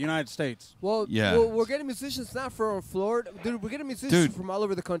United States. Well, Yeah. we're getting musicians not from Florida, dude. We're getting musicians Dude, from all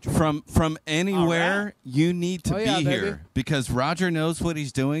over the country. From anywhere, All right. you need to Oh, be yeah, baby. here because Roger knows what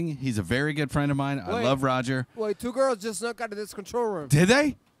he's doing. He's a very good friend of mine. I Wait. love Roger. Wait, 2 girls just snuck out of this control room. Did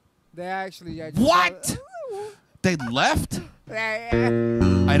they? They actually, yeah. Just What? They left? Yeah.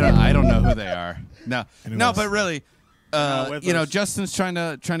 I don't know who they are. No, Anyways. but really, with you know, us. Justin's trying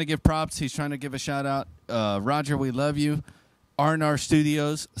to give props. He's trying to give a shout out. Roger, we love you. R&R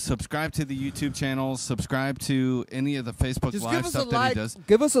Studios. Subscribe to the YouTube channel. Subscribe to any of the Facebook Just Live give us a stuff that like. he does.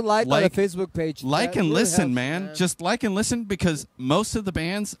 Give us a like on the Like- Facebook page. Like That and really listen, helps, man. Just like and listen because most of the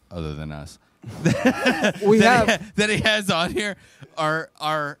bands, other than us, we have that he has on here are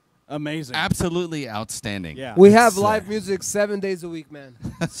Amazing. absolutely outstanding. Yeah. we have live music 7 days a week, man.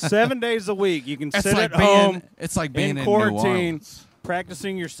 7 days a week. You can It's sit like at home it's like being in in New quarantine, Orleans.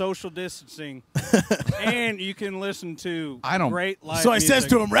 practicing your social distancing, and you can listen to I don't- great live so I music. says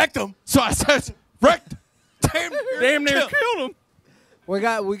to him, rectum. So I said, Rick, damn near killed him. We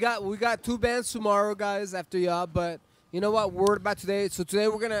got 2 bands tomorrow, guys. After y'all, but you know what? Word about today. So today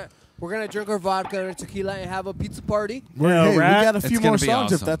we're gonna drink our vodka and our tequila and have a pizza party. Yeah, Hey, we right. got a It's few gonna more be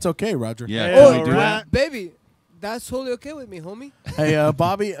songs if awesome. that's okay, Roger. Yeah, Oh, can we do right. that? Baby, that's totally okay with me, homie. Hey,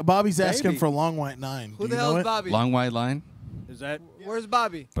 Bobby's asking Baby. for Long White 9. Who Do the you hell know is it? Bobby? Long white line. Is that Where's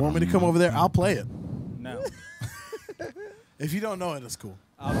Bobby? Want me to come over there? I'll play it. no? If you don't know it, it's cool.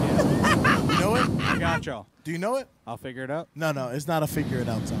 I'll get it. You know it? I got y'all. Do you know it? I'll figure it out. No, it's not a figure it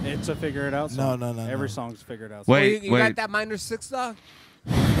out song. It's a figure it out No, song. no, no, Every no. song's figured out. Wait, you wait. got that minor 6, dog?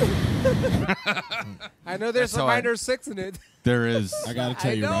 I know there's That's a how I- minor 6 in it. There is. I gotta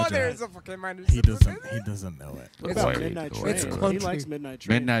tell I you, know Roger. there's a fucking minor 6 He in it. doesn't know it. What It's- about Midnight Train? it's He country. likes Midnight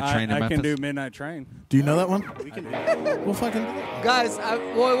Train. Midnight Train in I Memphis. can do Midnight Train. Do you know that one? We can do that. We'll fucking do it. Guys,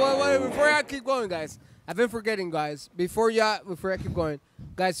 wait, before I keep going, guys. I've been forgetting, guys. Before I keep going,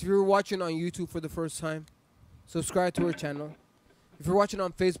 guys, if you're watching on YouTube for the first time, subscribe to our channel. If you're watching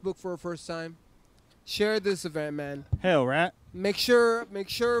on Facebook for the first time, share this event, man. Hell, right? Make sure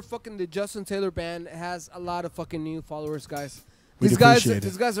fucking the Justin Taylor band has a lot of fucking new followers, guys. We'd These guys appreciate it.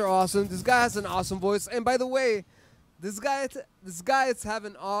 these guys are awesome. This guy has an awesome voice. And by the way, this guy is have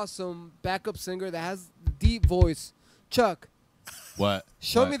an awesome backup singer that has deep voice. Chuck, What?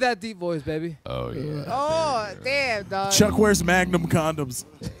 show What? me that deep voice, baby. Oh yeah. Oh, damn, dog. Chuck wears Magnum condoms.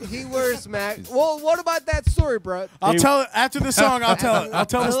 He wears Mac. Well, what about that story, bro? I'll tell it after the song. I'll tell it. I'll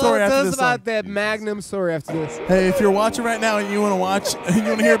tell the story Tell after us this about song. that Magnum story after this. Hey, if you're watching right now and you want to watch, and you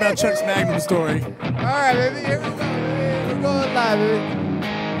want to hear about Chuck's Magnum story, All right, baby. Here we go. We're going live,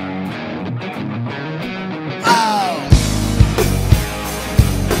 baby.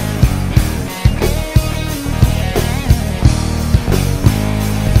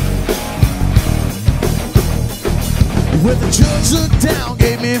 When the judge looked down,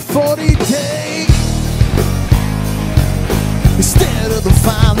 gave me 40 days instead of the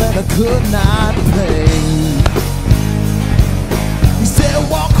fine that I could not pay. He said,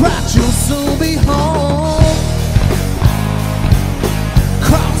 walk right, you'll soon be home.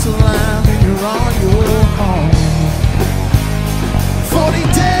 Cross the line and you're on your own. 40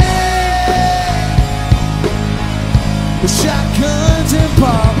 days with shotguns and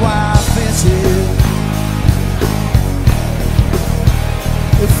barbed wire fences.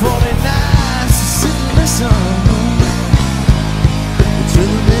 40 nights to sit in the sun until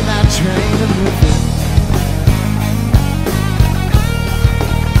the midnight train to Memphis.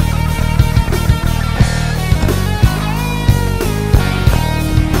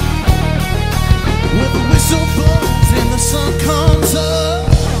 With the whistle blows and the sun comes up,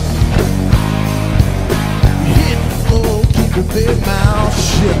 you hit the floor, keep your big mouth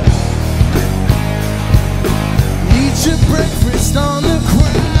shut. Eat your breakfast on the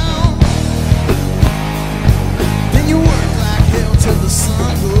ground.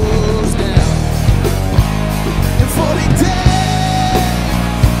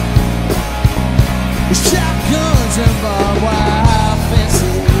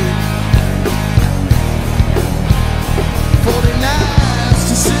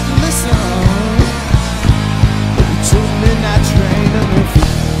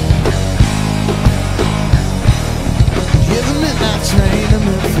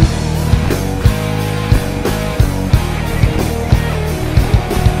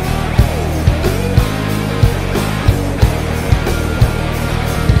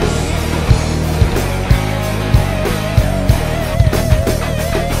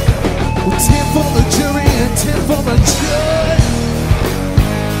 10 for the jury and 10 for the judge.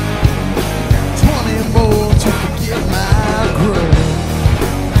 20 more to forget my grudge.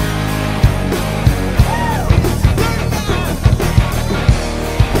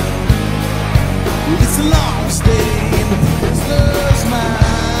 It's a long stay in the prisoner's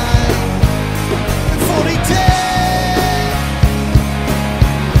mind. Before they take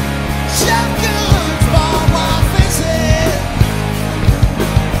shotguns, barbed wire fences.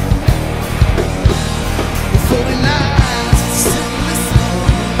 49 sit and listen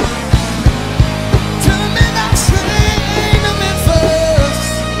to the midnight train to Memphis.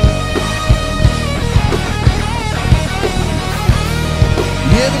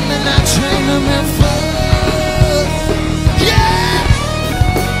 Yeah, the midnight train to Memphis. Yeah,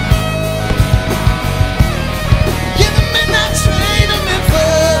 yeah, the midnight train to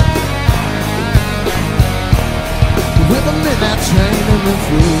Memphis. With the midnight train to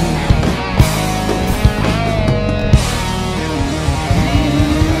Memphis.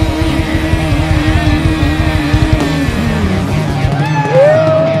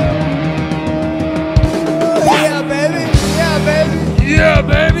 Yeah, baby. Yeah, baby. Yeah,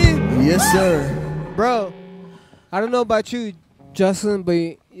 baby. Yes, sir. Bro, I don't know about you, Justin, but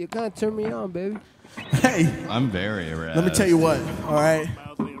you kind of turned me on, baby. Hey, I'm very aroused. let me tell you what. All right.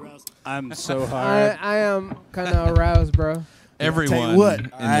 I'm so hard. I am kind of aroused, bro. Everyone what,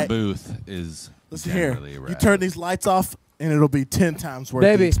 in alright? the booth is Listen here. generally aroused. You turn these lights off, and it'll be 10 times worth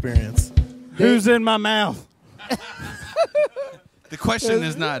Baby. the experience. Who's in my mouth? The question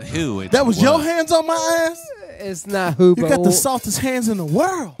is not who. It's That was what. your hands on my ass? It's not who, You but got the softest hands in the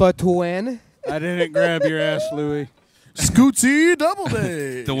world. but when. I didn't grab your ass, Louie. Scootsy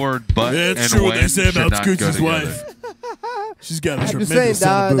Doubleday. The word "but" Yeah, it's and true what "when" they say should about not go Scootsy's together. wife. She's got a I'm just tremendous saying, set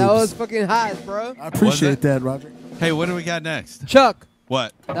of dog, that boobs. was fucking hot, bro. I appreciate Was it? that, Roger. Hey, what do we got next? Chuck,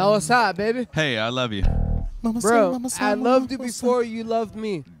 What? that was hot, baby. Hey, I love you. Mama Bro, say, mama say, I mama loved you say. before you loved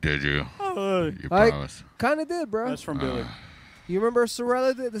me. Did you? You Like, promise? kind of did, bro. That's from Billy. You remember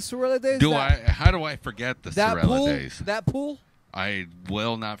Sorella, the Sorella days? Do That- How do I forget the That Sorella pool? days? That pool? I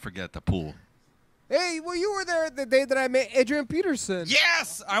will not forget the pool. Hey, well, you were there the day that I met Adrian Peterson.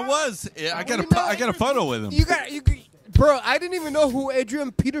 Yes, I was. I got You a know- I got a photo with him. You got, bro, I didn't even know who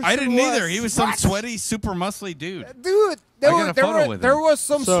Adrian Peterson was. I didn't either. He was some What? sweaty, super muscly dude. Dude, I got a photo with there him. was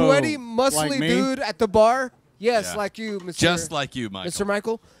some So, sweaty, muscly like me? dude at the bar. Yes, Yeah. like you, Mr. Just like you, Michael. Mr.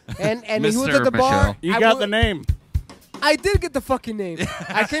 Michael. And he was Mr. at the bar. Michelle. You I got wa- the name. I did get the fucking name.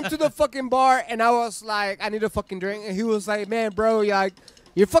 I came to the fucking bar and I was like, I need a fucking drink. And he was like, man, bro,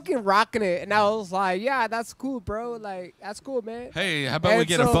 you're fucking rocking it. And I was like, yeah, that's cool, bro. Like, that's cool, man. Hey, how about we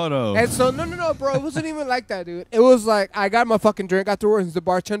get a photo? And so, no, bro. It wasn't even like that, dude. It was like, I got my fucking drink afterwards. The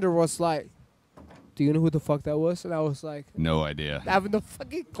bartender was like, do you know who the fuck that was? And I was like, No idea. I have no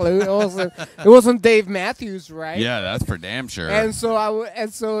fucking clue. It wasn't Dave Matthews, right? Yeah, that's for damn sure. And so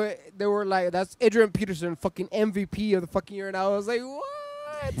they were like, that's Adrian Peterson, fucking MVP of the fucking year. And I was like,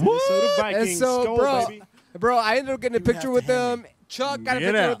 what? Minnesota And Vikings, so, skull, bro, baby. I ended up getting a picture have with to hand them. Chuck got a Get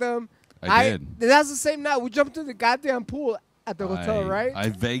picture out. with them. I did. That's the same night. We jumped in the goddamn pool at the hotel, right? I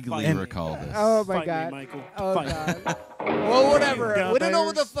vaguely And- recall this. Oh my Fight me, god. Michael. Oh Fight. god. Well, whatever. Got We don't know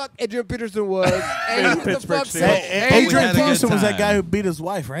what the Bears. fuck Adrian Peterson was. And who the Pittsburgh fuck Steelers. said? Hey, we Adrian had a good Peterson was that time. guy who beat his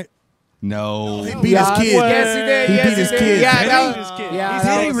wife, right? No. He beat his kid. Yes, he did. He yes, beat his did. kid. Yeah, Did that he? was, His kid. Yeah, Did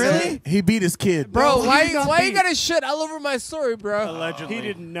that he was really? sick. He beat his kid. Bro, No, he why did not you beat. gotta shit all over my story, bro? Allegedly. He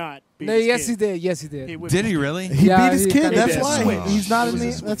did not beat No, his yes, kid. he did. Yes, he did. whipped Did his he kid. really? He Yeah, beat his he kid. kinda That's did. why. Switch. He's not It in was the.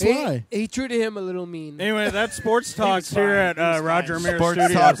 a switch. That's He, why. he treated him a little mean. Anyway, that's Sports Talks fine. here at He was Roger fine. Mir Sports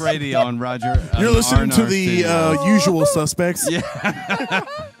Studios. Talk Radio on Roger. You're listening to the RNR usual suspects. Studio.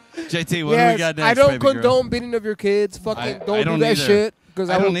 JT, what do Yes, we got next? I don't baby girl? condone beating of your kids. Fucking I don't do don't that either. shit. Because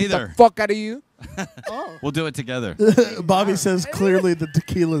I I will don't beat the either. fuck out of you. We'll do it together. Bobby says clearly the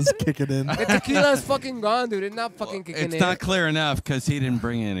tequila's kicking in. The tequila's fucking gone, dude. It's not fucking kicking It's in. not clear enough because he didn't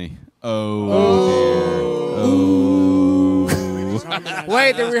bring any. Oh, dear.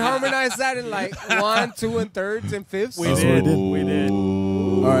 Wait, did we harmonize that in like 1, 2, and thirds and fifths? We That's did. what we We did.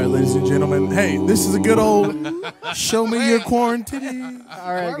 All right, ladies and gentlemen. Hey, this is a good old show me your quarantine. All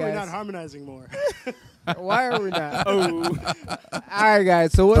Why right, are we not guys. harmonizing more? Why are we not? Oh. All right,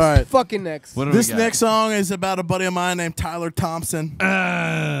 guys. So what's All right. fucking next? What do This we got? next song is about a buddy of mine named Tyler Thompson.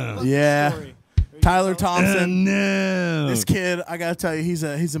 Yeah, Story. Tyler Thompson. No. This kid, I gotta tell you, he's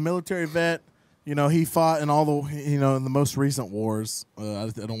a military vet. You know, he fought in all the in the most recent wars. I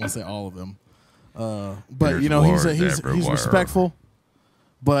don't want to say all of them, but There's you know he's wars he's everywhere. respectful.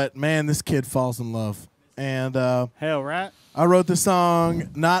 But man, this kid falls in love, and Hell, right? I wrote the song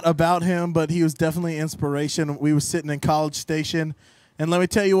not about him, but he was definitely inspiration. We were sitting in College Station, And let me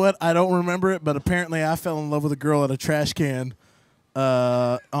tell you what, I don't remember it, but apparently I fell in love with a girl at a trash can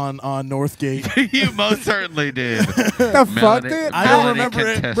on Northgate. You most certainly did. The fuck, dude? I don't remember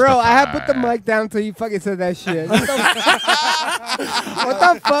it. Bro, I had put the mic down until you fucking said that shit. What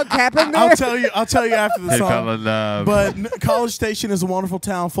the fuck happened there? I'll tell you after the He song. fell in love. But College Station is a wonderful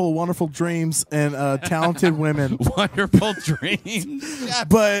town full of wonderful dreams and talented women. Wonderful dreams.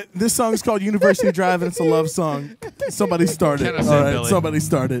 But this song is called University Drive, and it's a love song. Somebody started. Kinda All said right, Billy. somebody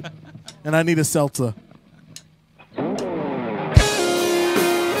started. And I need a seltzer.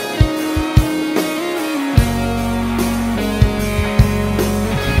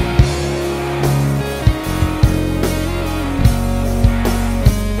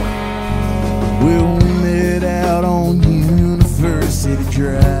 We'll meet out on University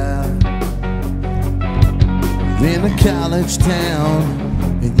Drive in a college town,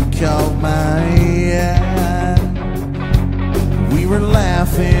 and you caught my eye. We were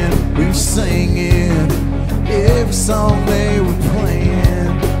laughing, we were singing every song they were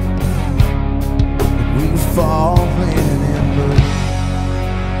playing. We were falling in love.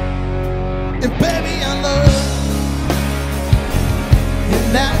 And baby, I love,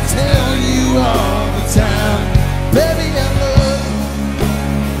 and I tell you all the time, baby, I love,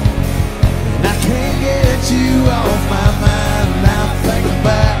 and I can't get you off my mind. And I think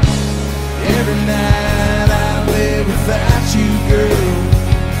about every night I live without you, girl.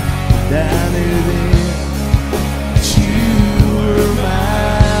 And I knew then that you were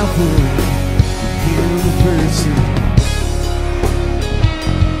my world, you're the person.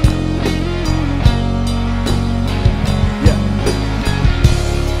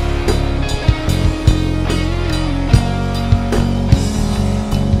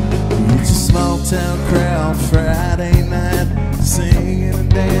 Small town crowd Friday night, singing and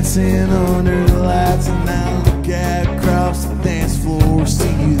dancing under the lights, and I look out across the dance floor, see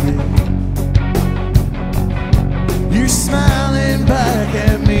you there. You're smiling back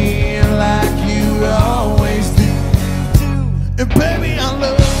at me like you always do. And baby, I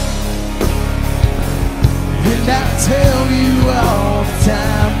love, and I tell you all the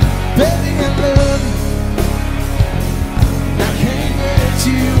time, baby, I love you. I can't get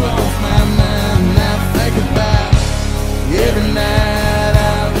you off my mind. I think about every night I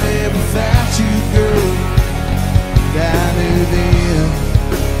live without you, girl. And I knew then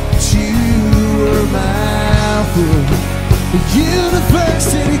that you were my world. The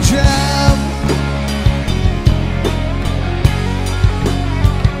University Drive.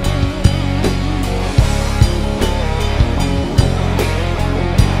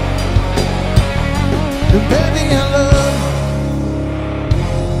 And baby, I love,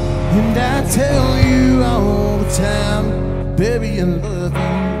 and I tell you all the time, baby, I love you.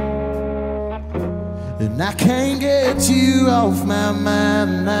 And I can't get you off my mind.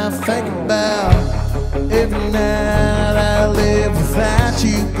 And I think about every night I live without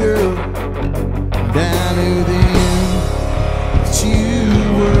you, girl. And I knew then that you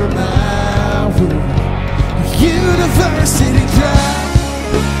were my world. University Drive.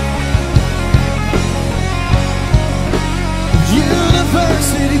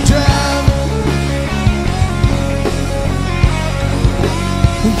 University Drive.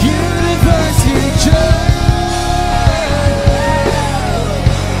 University Drive.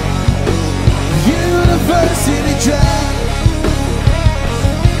 University Drive.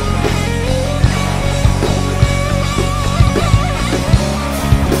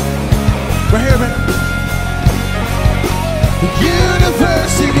 Right here, man.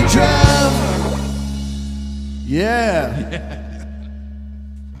 University Drive. Yeah.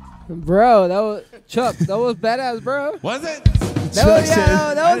 Bro, that was Chuck. That was badass, bro. Was it? That was,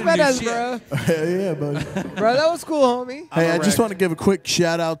 yeah, that was I didn't do badass, bro. Hell yeah, buddy. Bro, that was cool, homie. Hey, I just want to give a quick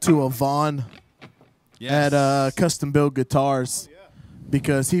shout out to Vaughn Yes. at Custom Build Guitars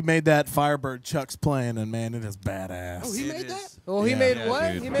because he made that Firebird Chuck's playing, and man, it is badass. Oh, he It made is. that? Oh, he Yeah. made Yeah,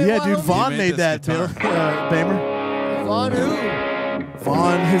 what? dude. He made Yeah, what, dude, homie? Vaughn He made made that, this Bill. guitar. Bamer. Vaughn who?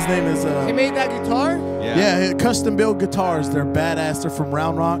 Vaughn, his name is. He made that guitar? Yeah, Custom Build Guitars. They're badass. They're from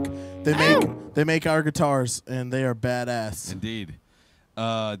Round Rock. They make our guitars, and they are badass. Indeed.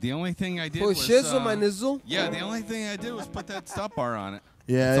 The only thing I did For was shizzle my nizzle? yeah. The only thing I did was put that stop bar on it.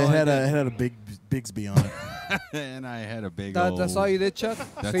 Yeah, That's it all I had a big Bigsby on it. And I had a big That's all you did, Chuck?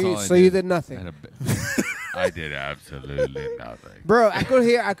 That's So you, all I so you did. did nothing. I did absolutely nothing. Bro, I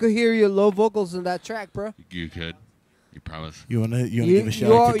could hear your low vocals in that track, bro. You could. You promise? You wanna give a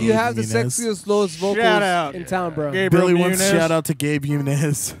shout out to You Gabe have the Muniz? sexiest, lowest vocals Shout out. in town, bro. Gabriel Billy wants to Muniz. shout out to Gabe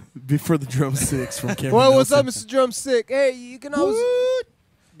Muniz before the drumsticks from Kevin Well, what's up, Nelson. Mr. Drumstick? Hey, you can always...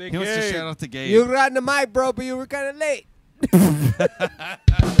 Big He wants to Gabe. shout out to Gabe. You were riding the mic, bro, but you were kind of late.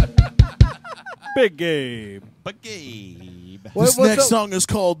 Big Gabe. But Gabe. This next song is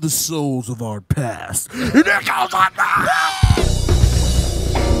called "The Souls of Our Past."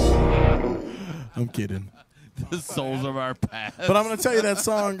 I'm kidding. The souls of our past. But I'm going to tell you that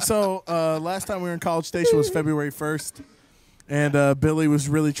song. So last time we were in College Station was February 1st. And Billy was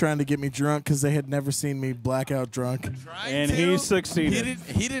really trying to get me drunk because they had never seen me blackout drunk. And he succeeded.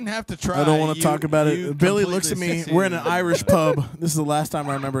 He didn't have to try. I don't want to talk about it. Billy looks at me. We're in an Irish pub. This is the last time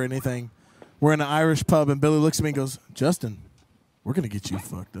I remember anything. We're in an Irish pub, and Billy looks at me and goes, "Justin, we're going to get you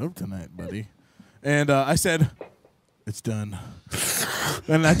fucked up tonight, buddy." And I said, "It's done."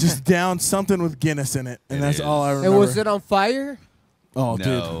 And I just downed something with Guinness in it, and that's all I remember. And was it on fire? Oh,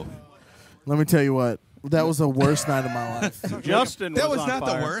 No. dude. Let me tell you what. That was the worst night of my life. Justin That was on not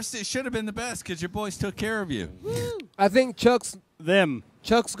fire. the worst. It should have been the best because your boys took care of you. I think Chuck's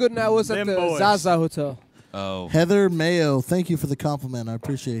good night was at Them the boys. Zaza Hotel. Oh. Heather Mayo, thank you for the compliment. I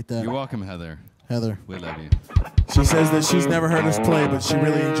appreciate that. You're welcome, Heather. Heather. We love you. She says that she's never heard us play, but she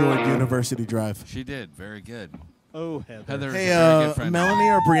really enjoyed University Drive. She did. Very good. Oh, Heather. Heather's Hey, a very good friend. Melanie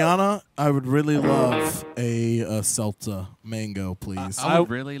or Brianna, I would really love a seltzer mango, please. I would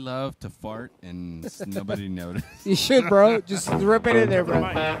really love to fart and nobody noticed. You should, bro. Just rip it in there,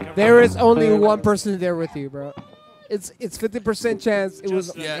 bro. There is only one person there with you, bro. It's 50% chance it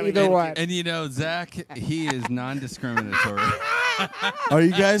was either one. And you know, Zach, he is non-discriminatory. Are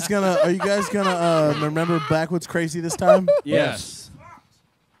you guys gonna remember Backwoods Crazy this time? Yes.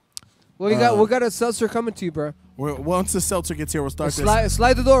 We got a seltzer coming to you, bro. Once the seltzer gets here, we'll start this.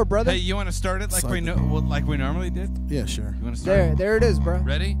 Slide the door, brother. Hey, you want to start it like we normally did? Yeah, sure. You want to start? There it is, bro.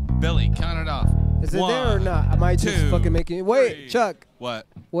 Ready? Billy, count it off. Is it One, there or not? I might just 2, fucking make it. Wait, 3. Chuck. What?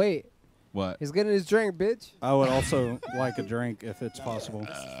 Wait. What? He's getting his drink, bitch. I would also like a drink if it's possible.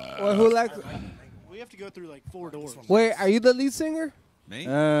 Well, who likes? We have to go through like 4 doors. Wait, are you the lead singer? Me?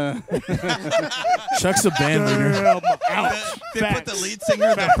 Chuck's a band leader. They put the lead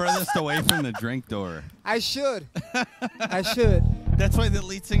singer the furthest away from the drink door. I should. I should. That's why the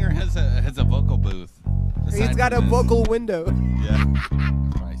lead singer has a vocal booth. He's aside got a from this. vocal window. Yeah.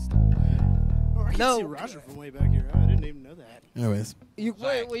 Christ. Oh, I can No. see Roger from way back here. Oh, I didn't even know that. Anyways, You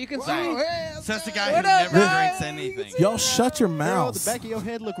wait. Well, you can see. Says the guy What who up, never bro? drinks anything. y'all shut your Bro, the mouths. back of your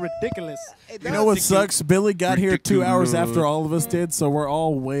head look ridiculous. You know what sucks? Billy got here 2 hours Ridiculous. after all of us did, so we're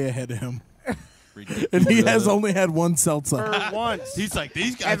all way ahead of him. Ridiculous. And he has only had one seltzer. For once. He's like,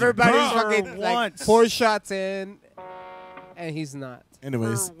 these guys Everybody's are drunk. fucking like once. 4 shots in, and he's not.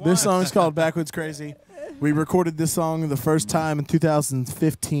 Anyways, this song is called Backwoods Crazy. We recorded this song the first time in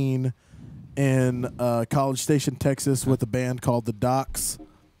 2015 in College Station, Texas with a band called The Docs.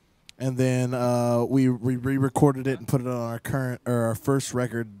 And then we re-recorded it and put it on our first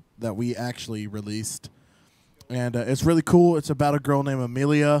record that we actually released. And it's really cool. It's about a girl named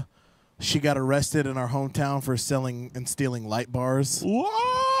Amelia. She got arrested in our hometown for selling and stealing light bars.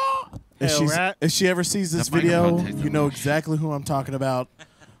 If she ever sees this That microphone video, tastes you know exactly who I'm talking about.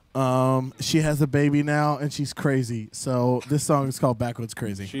 She has a baby now, and she's crazy. So this song is called Backwoods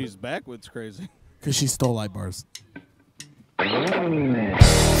Crazy She's backwards crazy. because she stole light bars.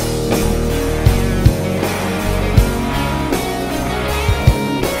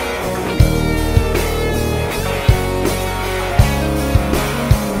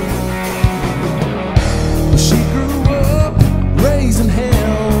 She grew up raising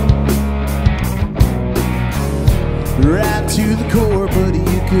hell right to the core, but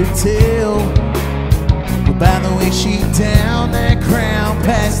you could tell by the way she down that crown,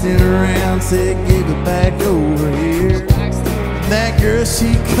 passed it around, said give it back over here. That girl,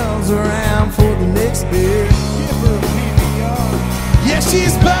 she comes around for the next beer. Yeah,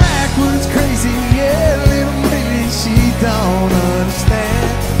 she's backwards crazy, yeah, little baby, she don't understand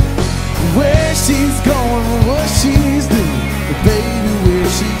where she's going, what she's doing, but baby, where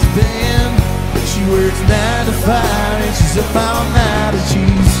she's been. She works 9 to 5 and she's up all night and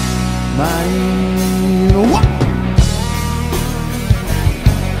she's mine. What?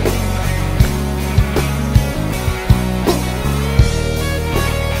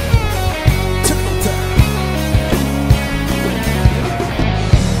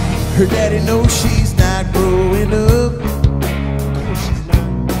 Her daddy knows she's not growing up.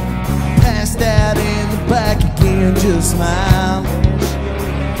 Passed out in the back again, just smile.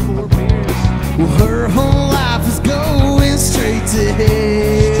 Well, her whole life is going straight to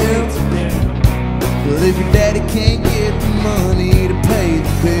hell. Well, if your daddy can't get the money to pay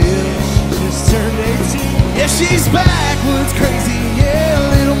the bill, just turned 18. Yeah, she's backwards crazy. Yeah,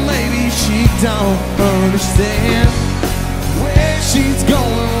 little maybe she don't understand where she's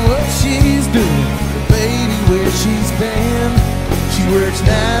going, what she's doing, baby, where she's been.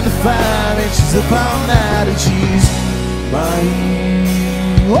 9 to 5 and she's up all night and she's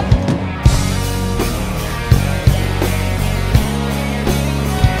mine. Whoa.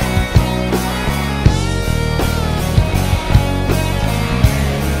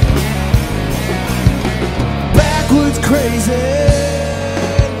 Backwoods crazy.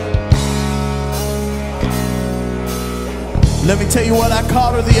 Let me tell you what I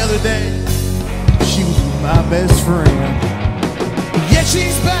caught her the other day. She was my best friend. Yeah,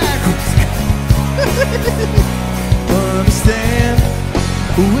 she's backwards. Understand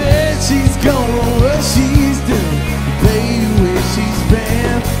where she's going, what she's doing, baby, where she's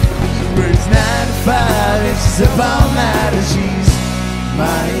been. Works 9 to 5 and she's up all night and she's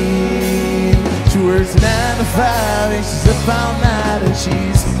mine. She works 9 to 5 and she's up all night and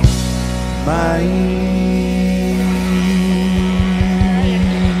she's mine.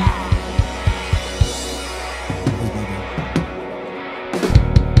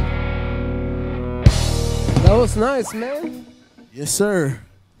 That was nice, man. Yes, sir.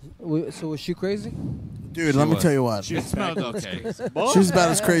 So was she crazy? Dude, let me tell you what. It smelled okay. She's about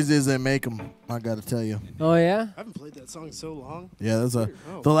as crazy as they make them, I gotta tell you. Oh, yeah? I haven't played that song in so long. Yeah, the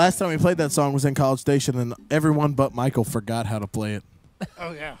last time we played that song was in College Station, and everyone but Michael forgot how to play it.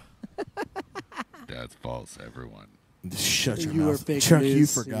 Oh, yeah. That's false, everyone. Shut your You were mouth. fake Chuck, news. you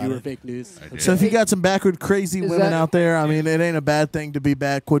forgot You were it. fake news. I did. So if you got some backward crazy Is women that- out there, I mean, it ain't a bad thing to be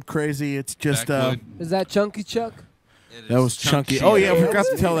backward crazy. It's just Backwood, Is that Chunky Chuck? it that is was chunky. chunky. Oh yeah, I forgot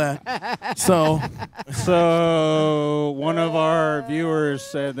to tell that. So So one of our viewers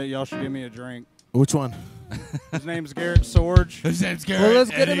said that y'all should give me a drink. which one? His name's Garrett Sorge. His name's Garrett. Well, let's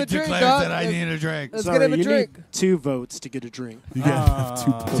get and him he a drink, declares dog. that I need a drink. Let's Sorry, get him a you drink. need 2 votes to get a drink. You gotta have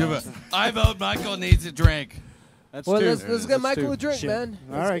 2 points. I vote Michael needs a drink. That's Well, two. let's That's get Michael two. a drink, Shit. man.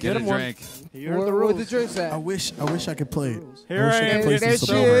 All right, Get get a him one. drink. You heard the Where rules. the drinks at? I wish I could play it. Here wish I could am. play There some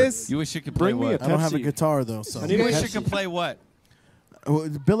she sober. is. You wish you could play Bring me what? a I don't have a Pepsi. guitar though, so I need You a wish you Pepsi. could play what?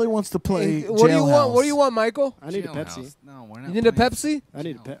 Billy wants to play. Hey, what do you want? Jailhouse. What do you want, Michael? I need a Jailhouse. Pepsi. No, we're not. You need a playing- Pepsi? I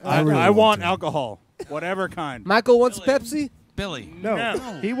need a Pepsi. I really I want want to. alcohol, whatever kind. Michael wants Billy. Pepsi? Billy.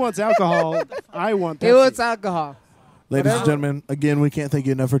 No, he wants alcohol. I want Pepsi. He wants alcohol. Ladies and Whatever. gentlemen, again, we can't thank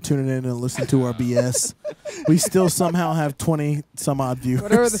you enough for tuning in and listening to our BS. We still somehow have 20 some odd viewers.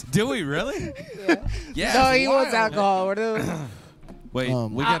 Whatever the Do we really? Yeah. No, it's he wants wild. alcohol. Whatever. Wait, we I'll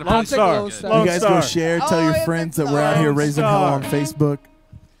got Lone to take Star. Lone Star. Lone You guys go Star. share, tell Oh, your yeah, friends Lone that we're out here Star. raising hell on Star. Facebook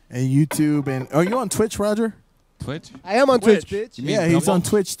and YouTube. And are you on Twitch, Roger? Twitch. I am on Twitch, Twitch. bitch. You mean Yeah, he's Bumble? on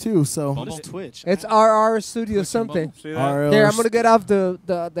Twitch too. So What is Twitch? It's RR Studio something. See that? RL Here, I'm gonna get off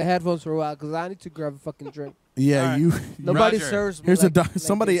the headphones for a while because I need to grab a fucking drink. Yeah, All right. you. Nobody Roger. serves me. Here's like, a doc like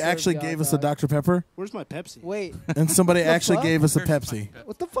somebody they serve actually y'all, gave us a dog. Dr Pepper, Where's my Pepsi? Wait, and somebody actually fuck? gave us a Pepsi.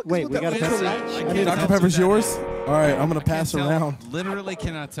 what the fuck Wait, is we with got a that? Pepsi? I I can't need a tell Dr who Pepper's that yours. is. All right, I'm gonna I pass can't around. tell- Literally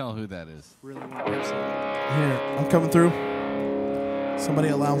cannot tell who that is. Really want Pepsi. Here, I'm coming through. Somebody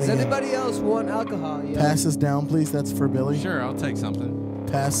allow me Does in. anybody else want alcohol? Yeah. Pass this down, please. That's for Billy. Sure, I'll take something.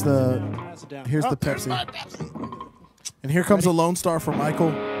 Pass the. Pass it down. Here's the Pepsi. And here comes a Lone Star for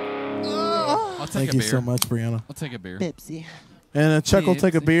Michael. I'll take Thank a you beer. so much, Brianna. I'll take a beer. And Chuck will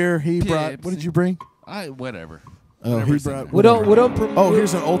take a Pepsi. beer. He brought. What did you bring? Whatever. Oh, he Whatever's in brought. there. We don't promote. Oh,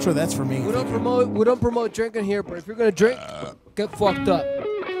 here's an ultra. That's for me. We don't promote drinking here, but if you're gonna drink, get fucked up.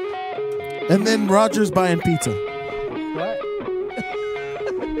 And then Roger's buying pizza. What?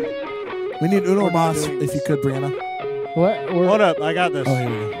 We need Uno Mas, if you could, Brianna. What? Hold up, I got this. Oh, here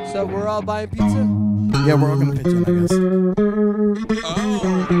we go. So we're all buying pizza? Yeah, we're all gonna pitch in, I guess.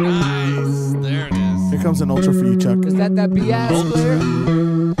 Oh, nice. There it is. Here comes an ultra for you, Chuck. Is that BS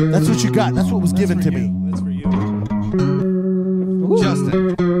player? That's what you got. That's what was given to me. That's for you.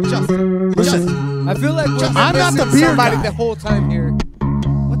 Justin. Listen, I feel like we're I'm not the missing beer somebody guy. the whole time here.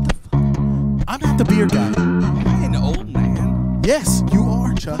 I'm not the beer guy. Am I an old man? Yes, you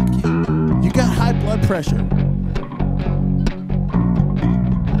are, Chuck. You got high blood pressure.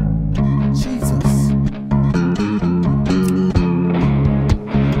 Jesus.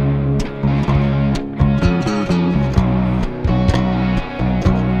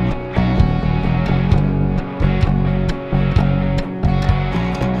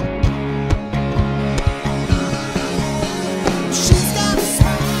 She's got a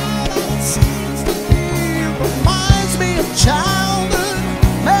smile that it seems to me reminds me of childhood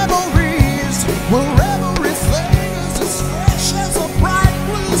memories where every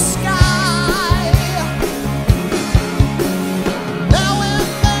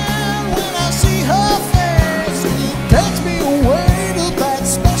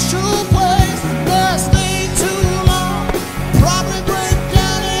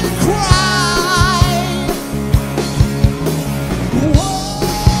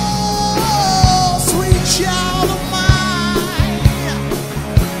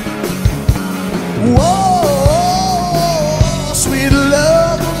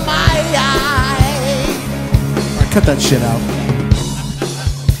Cut that shit out.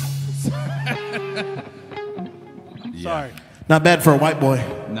 Sorry. Not bad for a white boy.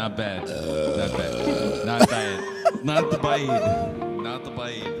 Not bad. Not bad. Not bad. Not the bite. Not the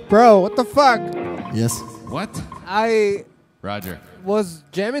bite. Bro, what the fuck? Yes. What? I Roger. was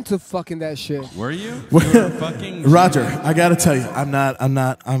jamming to fucking that shit. Were you? You were fucking Roger, I gotta tell you, I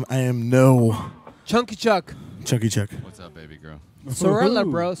am no Chunky Chuck. Chucky Chuck. What's up, baby girl? Sorella,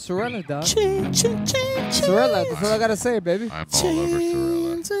 bro. Sorella, dog. Sorella. That's all I gotta say, baby. I'm all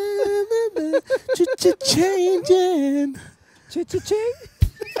over Sorella. Changing.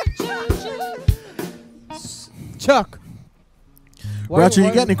 Chuck. Roger, you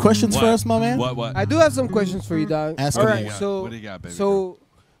got any questions for us, my man? What? I do have some questions for you, dog. Ask all me. right, so What do you got, baby so,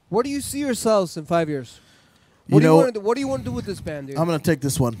 where do you see yourselves in 5 years? You What do you know, want to do? What do you want to do with this band, dude? I'm gonna take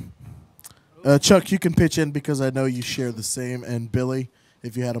this one. Chuck, you can pitch in because I know you share the same. And Billy,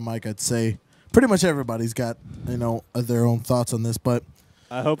 if you had a mic, I'd say pretty much everybody's got their own thoughts on this. But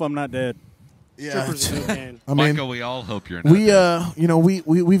I hope I'm not dead. yeah, Strippers in the can. I mean, Michael, we all hope you're not.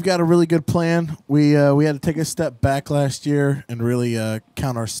 we've got a really good plan. We had to take a step back last year and really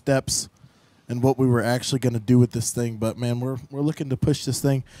count our steps and what we were actually going to do with this thing. But man, we're looking to push this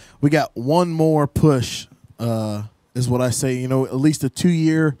thing. We got one more push, is what I say. At least a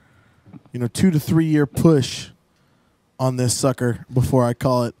 2 to 3 year push on this sucker before I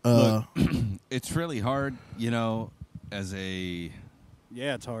call it. Look, it's really hard, as a.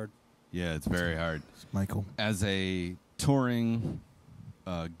 Yeah, it's hard. Yeah, it's very hard. Michael. As a touring,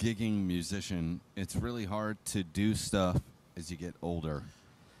 gigging musician, it's really hard to do stuff as you get older.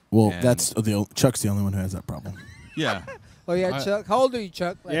 Well, And- Chuck's the only one who has that problem. Yeah. oh yeah, Chuck. How old are you,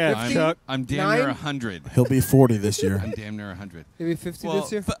 Chuck? Like Yeah, 50? Chuck. I'm damn near Nine? 100. He'll be 40 this year. I'm damn near 100. Maybe 50 Well,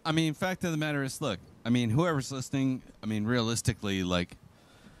 this year. fact of the matter is, look, whoever's listening, realistically, like,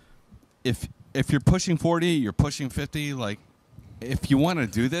 if you're pushing 40, you're pushing 50, like, if you want to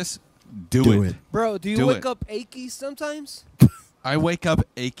do this, do it. Bro, do you do wake it. up achy sometimes? I wake up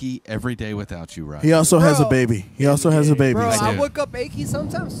achy every day without you, Roger. He also has a Bro. baby. He also has a baby. Bro, I I do. wake up achy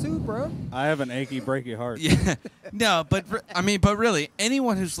sometimes too, bro. I have an achy, breaky heart. Yeah. No, but really,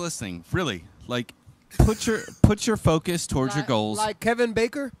 anyone who's listening, really, like, put your focus towards your goals. Like Kevin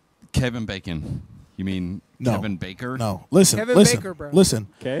Baker? Kevin Bacon. You mean No. Kevin Baker? No, listen, Kevin listen, Baker, bro. listen.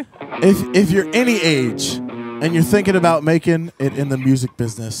 Okay. If you're any age and you're thinking about making it in the music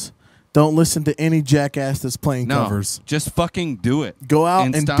business, don't listen to any jackass that's playing No, covers. just fucking do it. Go out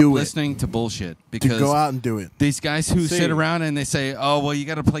and stop do it. listening to bullshit. To Because go out and do it. these guys who See. sit around and they say, "Oh, well, you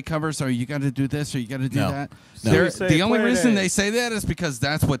got to play covers, or you got to do this, or you got to do No. that." No. They're- So you say, the only "Play reason it." they say that is because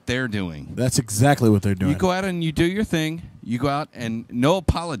that's what they're doing. That's exactly what they're doing. You go out and you do your thing. You go out and no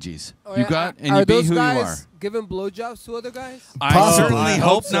apologies. Oh, You yeah, go out and are you be those who you guys are. giving blowjobs to other guys? I Possibly. certainly I hope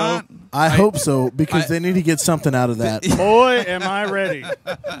hope so. not. I hope so because I- they need to get something out of that. Boy, am I ready.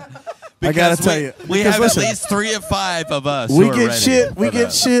 I gotta Because tell you, we because have listen, at least 3 of 5 of us. we who are get ready shit. We for get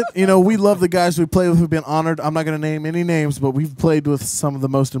that. shit. We love the guys we play with. We've been honored. I'm not going to name any names, but we've played with some of the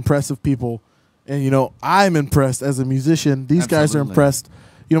most impressive people. And I'm impressed as a musician. These guys are Absolutely. impressed.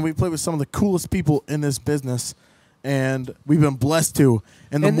 We play with some of the coolest people in this business, and we've been blessed to.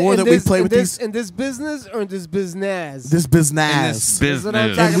 And the more that we play with these, in this business or in this business? this In this business. That's what I'm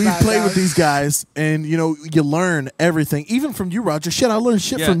business. talking And we about, play dog. with these guys, and you learn everything, even from you, Roger. Shit, I learned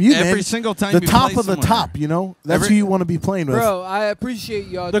shit Yeah, from you, every man. single time the you top play of the somewhere. top. That's Every- who you want to be playing with. Bro, I appreciate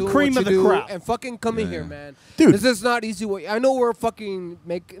y'all The doing cream what of you the do crop. and fucking coming Yeah. here, man. Dude. This is not easy. I know we're fucking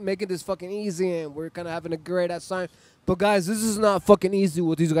making this fucking easy and we're kind of having a great ass time. But guys, this is not fucking easy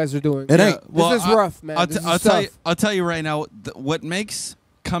what these guys are doing. It ain't. This is rough, man. This is tough. I'll tell you right now. What makes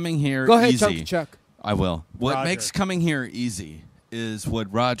coming here Go ahead, easy? Chunky Chuck. I will. What Roger. makes coming here easy is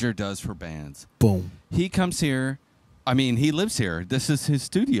what Roger does for bands. Boom. He comes here. He lives here. This is his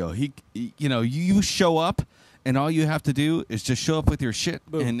studio. You show up, and all you have to do is just show up with your shit,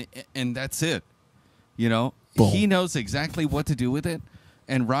 Boom. and that's it. Boom. He knows exactly what to do with it,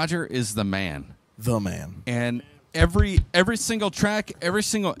 and Roger is the man. The man. And every single track, every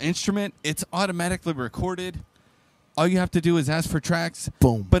single instrument, it's automatically recorded. All you have to do is ask for tracks.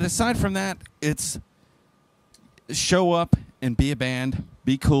 Boom. But aside from that, it's show up and be a band,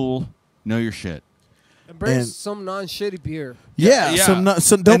 be cool, know your shit. And bring And- some non-shitty beer. Yeah. Yeah.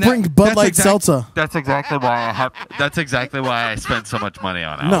 So don't And bring Bud that's Light Seltzer. That's exactly why I spent so much money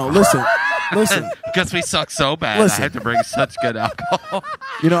on No, listen. Because we suck so bad. Listen. I had to bring such good alcohol.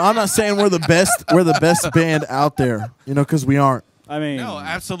 I'm not saying we're the best. We're the best band out there. Because we aren't. I mean, No,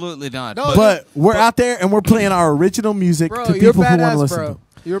 absolutely not. No, But we're out there and we're playing our original music Bro, to you're people who want to badass, listen bro.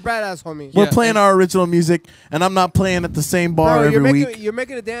 to. You're a badass, homie. We're playing our original music, and I'm not playing at the same bar every week. You're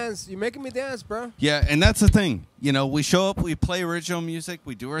making a dance. You're making me dance, bro. Yeah, and that's the thing. You know, we show up, we play original music,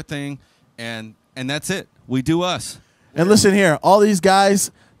 we do our thing, and that's it. We do us. And listen here, all these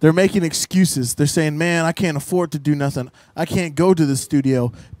guys, they're making excuses. They're saying, man, I can't afford to do nothing. I can't go to the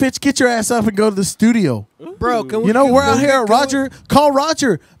studio. Bitch, get your ass up and go to the studio. Bro, can we, you know, can we're out here. Roger, call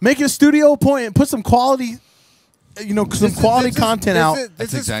Roger. Make a studio appointment. Put some quality, some quality content out.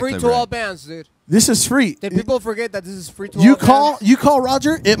 This is free to all bands, dude. This is free. Did people forget that this is free to all bands? You call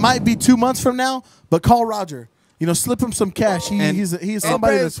Roger. It might be 2 months from now, but call Roger. You know, slip him some cash. He's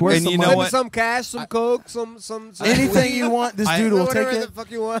somebody that's worth some money. Some cash, some coke, some anything you want. This dude will take it. The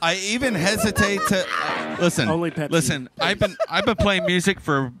fuck you want. I even hesitate to listen. Only Pepsi. Listen, I've been playing music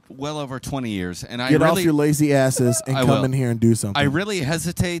for well over 20 years, and get off your lazy asses and come in here and do something. I really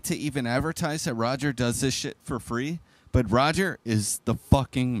hesitate to even advertise that Roger does this shit for free, but Roger is the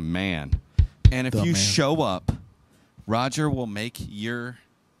fucking man. And if you show up, Roger will make your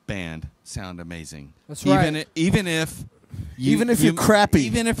band sound amazing. That's right. Even if you're crappy.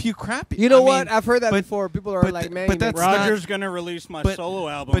 Even if you crappy. You know what? I've heard that before. People are like, man, that's Roger's going to release my solo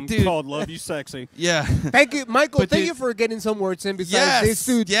album called Love You Sexy. Yeah. Thank you, Michael. Thank you for getting some words in besides these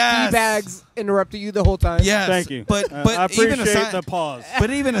two D-bags interrupting you the whole time. Yes. Thank you. But I appreciate even aside, the pause.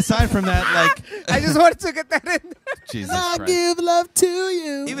 But even aside from that, like I just wanted to get that in. Jesus I Christ. give love to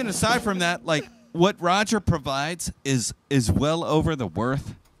you. Even aside from that, like what Roger provides is well over the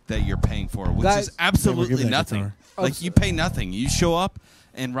worth that you're paying for, which is absolutely nothing. Like you pay nothing. You show up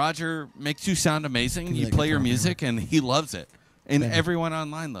and Roger makes you sound amazing. You play your music and he loves it. And everyone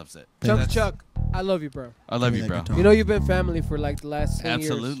online loves it. Chuck, I love you, bro. I love you, bro. You know you've been family for like the last 10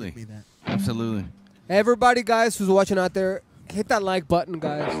 years. Absolutely. Everybody, guys, who's watching out there, hit that like button,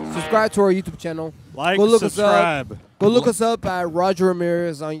 guys. Subscribe to our YouTube channel. Subscribe. Go look us up at Roger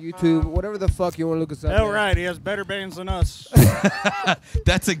Ramirez on YouTube. Whatever the fuck you want to look us up. Hell right. He has better bands than us.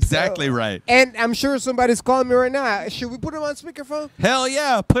 That's exactly right. And I'm sure somebody's calling me right now. Should we put him on speakerphone? Hell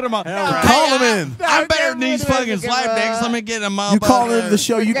yeah. Put him on. Call him in. I'm better than these fucking slide decks. Let me get him on. You call into the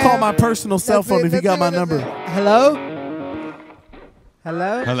show. You call my personal cell phone if you got my number. Hello?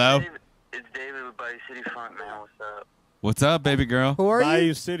 Hello? Hello? It's David with Bayou City Funk, man. What's up? What's up, baby girl? Who are you?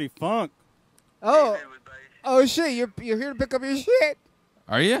 Bayou City Funk. Oh shit! You're here to pick up your shit.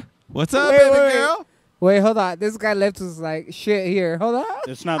 Are you? What's up, baby girl? Wait, hold on. This guy left us like shit here. Hold on.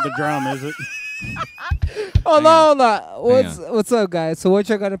 It's not the drum, is it? Hold on. What's up, guys? So what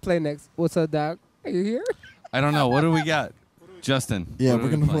you gonna play next? What's up, Doc? Are you here? I don't know. What do we got? Justin. Yeah, what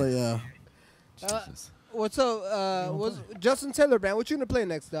we're do we gonna play. Jesus. What's up? What's Justin Taylor band? What you gonna play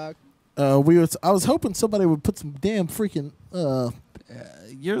next, Doc? I was hoping somebody would put some damn freaking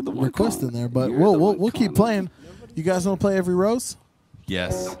You're the one request in there, but we'll keep playing. You guys want to play Every Rose?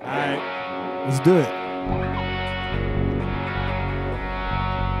 Yes. All right. Let's do it.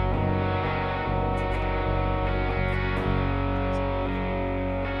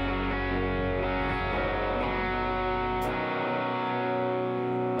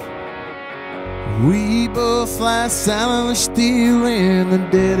 We both lie silently still in the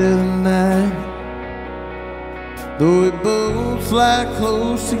dead of the night. Though we both fly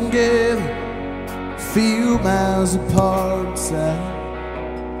close together, feel miles apart inside.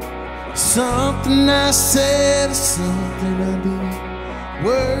 Something I said or something I did,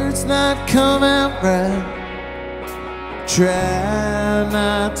 words not come out right. Try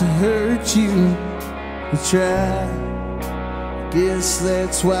not to hurt you, but try. Guess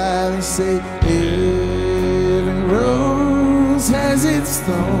that's why they say every rose has its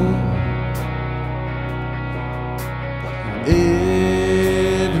thorn.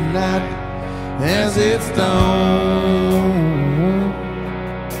 Every night has its dawn.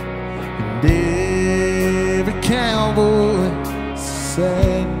 And every cowboy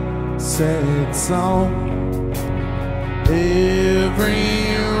sad, sad song.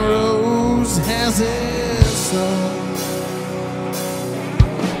 Every rose has its song.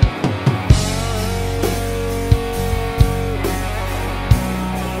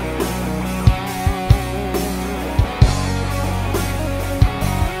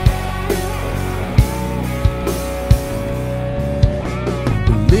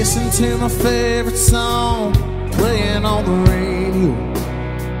 Listen to my favorite song playing on the radio,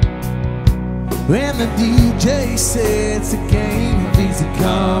 and the DJ said it's a game of easy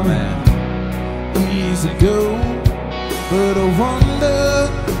come and easy go. But I wonder,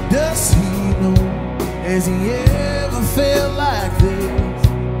 does he know, has he ever felt like this?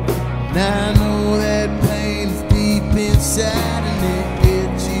 And I know that pain is deep inside, and it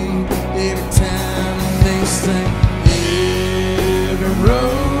gets you every time they sing every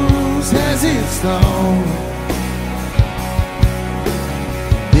road. stone.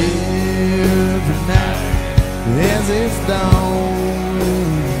 Every night as it's dawn.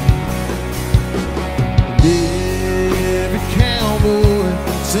 Every cowboy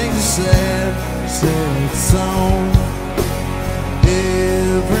sings a sad, sad song.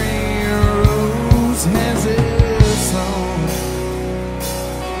 Every rose has its song.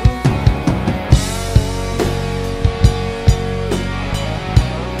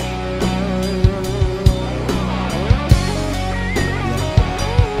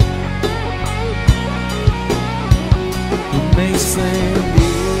 They say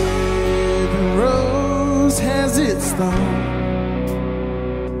every rose has its thorn,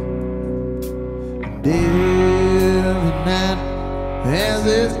 and every night has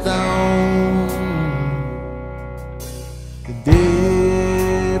its dawn, and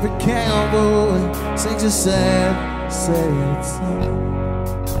every cowboy sings a sad, sad song,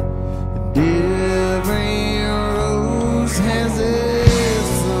 and every rose has its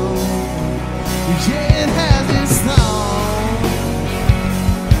song. Yeah, it has its song.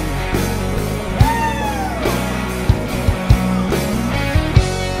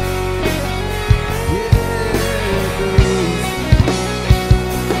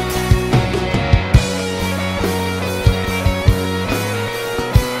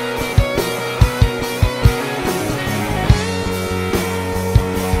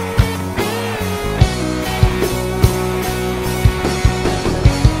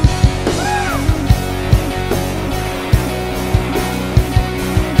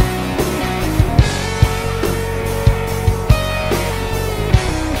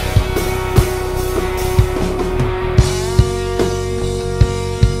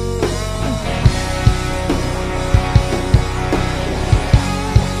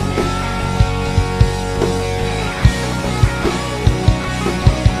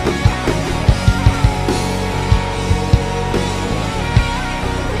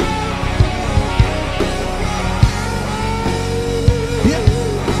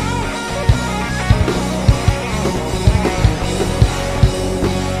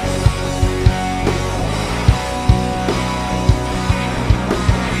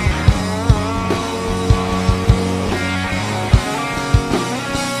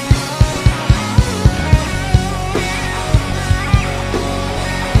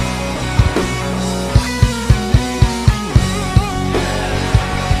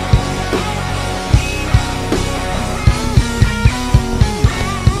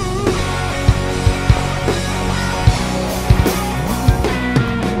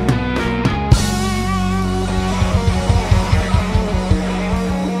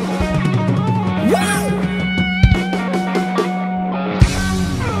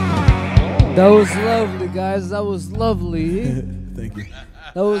 That was lovely, guys. That was lovely. Thank you.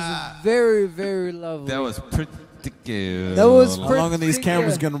 That was very, very lovely. That was pretty good. That was How long are these pretty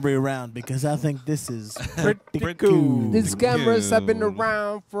cameras good. going to be around? Because I think this is Pretty cool. These cameras have been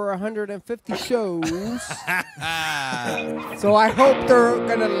around for 150 shows. So I hope they're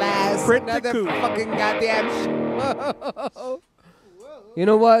gonna last Pretty another cool. fucking goddamn show. You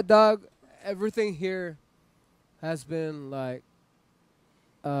know what, dog? Everything here has been like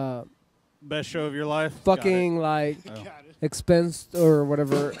Best show of your life. fucking like expensed or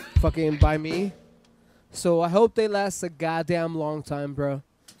whatever fucking by me. So I hope they last a goddamn long time, bro.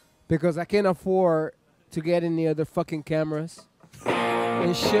 Because I can't afford to get any other fucking cameras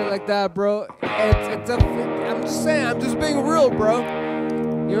and shit like that, bro. I'm just saying, I'm just being real, bro. You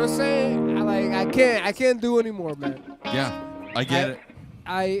know what I'm saying? I can't do anymore, man. Yeah, I get it.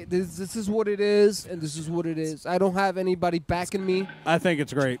 This is what it is, and this is what it is. I don't have anybody backing me. I think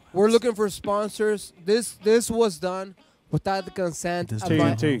it's great. We're looking for sponsors. This was done without the consent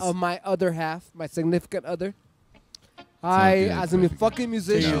of my other half, my significant other. As a fucking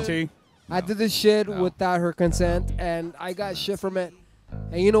musician, TNT. I did this shit without her consent, and I got shit from it.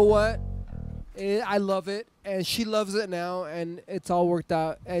 And you know what? I love it, and she loves it now, and it's all worked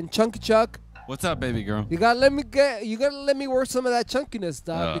out. And Chunky Chuck, What's up, baby girl? you gotta let me work some of that chunkiness,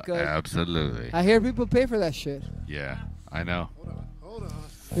 dog, because Absolutely. I hear people pay for that shit. Yeah, I know.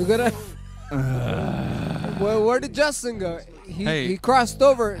 You gotta. Where did Justin go? He crossed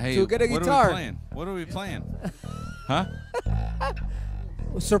over Hey, to get a what guitar. Are we playing? What are we playing? Huh?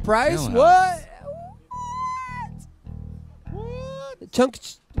 Surprise? Hell no.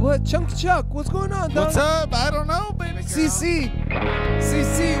 What? Chunky Chuck? What's going on, dog? What's up? I don't know, baby girl.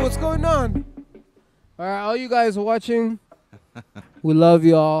 CC, what's going on? All right, all you guys watching, we love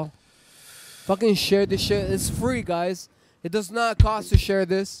y'all. Fucking share this shit. It's free, guys. It does not cost to share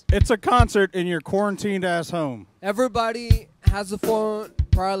this. It's a concert in your quarantined ass home. Everybody has a phone.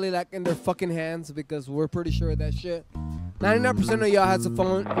 probably like in their fucking hands because we're pretty sure of that shit. 99% of y'all has a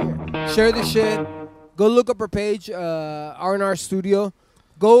phone. Here, share the shit. Go look up our page, R&R Studio.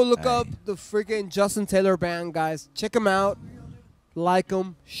 Go look up the freaking Justin Taylor band, guys. Check them out. Like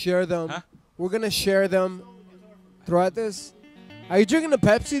them. Share them. Huh? We're going to share them throughout this. Are you drinking a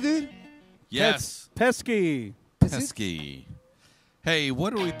Pepsi, dude? Yes. Pesky. Pesky. Hey,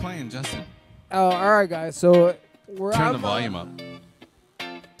 what are we playing, Justin? Oh, all right, guys. So we're Turn out the volume up.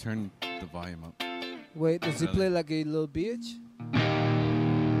 Turn the volume up. Wait, does he play like a little bitch?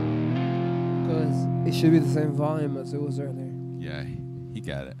 Because it should be the same volume as it was earlier. Yeah, he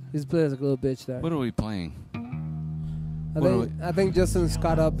got it. He's playing like a little bitch there. What are we playing? I think Justin's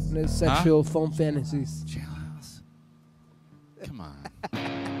caught up in his sexual phone fantasies. Jailhouse. Come on.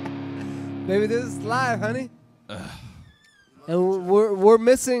 Baby, this is live, honey. And we're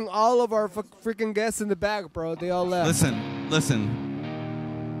missing all of our freaking guests in the back, bro. They all left. Listen. That's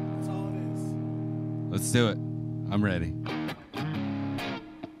all it is. Let's do it. I'm ready.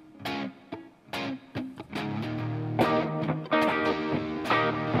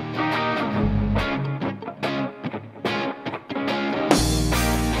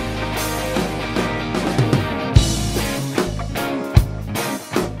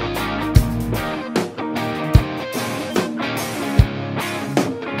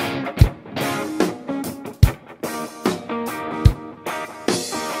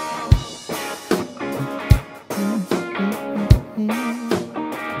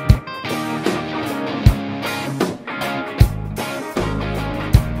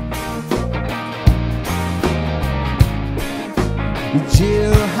 The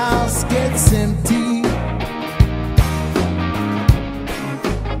jailhouse gets empty.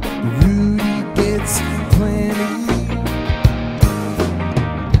 Rudy gets plenty.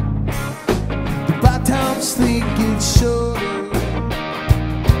 The bottoms think it's shorter.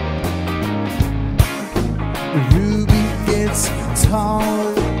 Ruby gets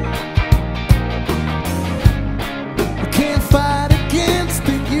taller. We can't fight against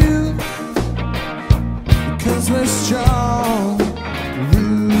the youth because we're strong.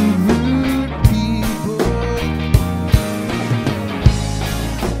 Rude people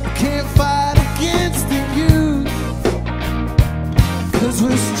can't fight against the youth 'cause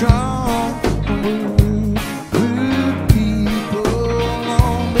we're strong. Rude people,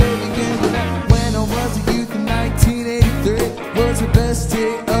 oh baby, give it up. When I was a youth in 1983 was the best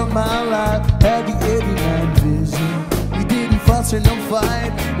day of my life. Had the 89 vision. We didn't fuss or no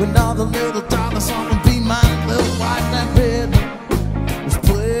fight when all the little dollars on the be my little white that red.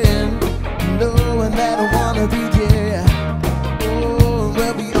 Knowing that I wanna be there. Oh,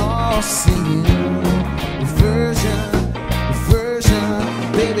 we'll be all singing version, version,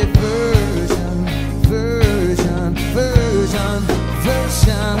 baby, version, version, version,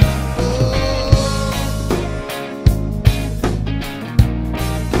 version. Oh.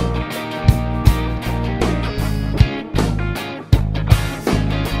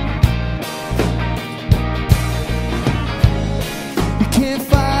 You can't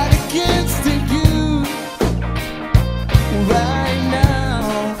fight against it. Right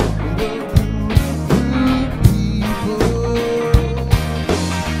now, rude people.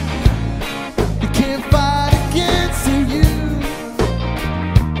 You can't fight against you.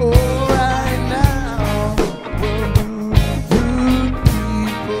 Oh, right now, rude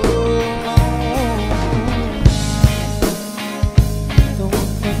people. Don't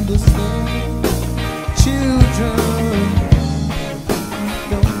understand. Children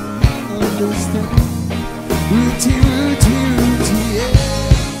don't understand. Rooty, yeah.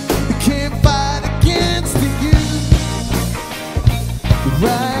 You can't fight against the youth.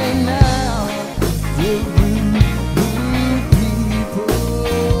 Right now, the rude people.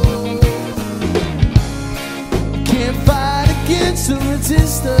 You can't fight against the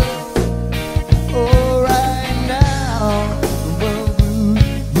resistance. Oh, right now, the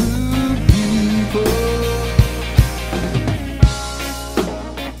rude people.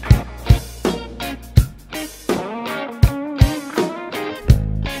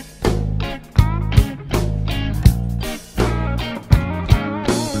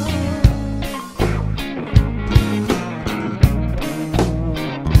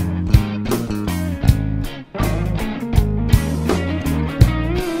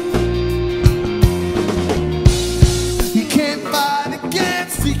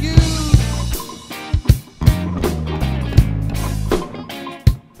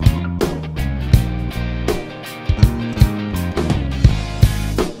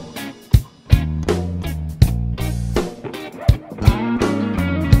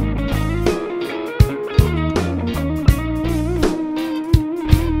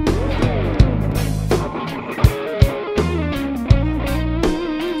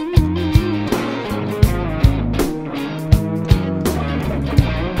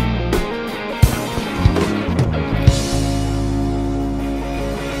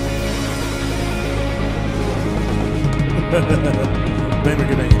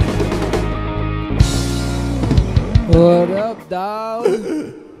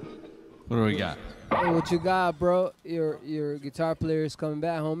 What do we got? Hey, what you got, bro? Your guitar player is coming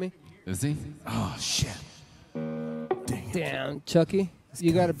back, homie. Is he? Oh shit! Damn, Chucky.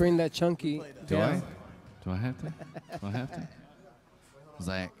 You got to bring that chunky. Do down. I? Do I have to? Do I have to?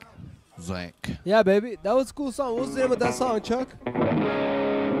 Zach. Yeah, baby. That was a cool song. What was the name of that song, Chuck?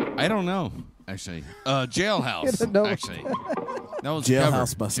 I don't know, actually. Jailhouse. You don't know. Actually, that was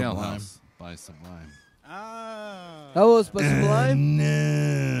Jailhouse by covered. Sublime. Jailhouse by Sublime. That was by Sublime?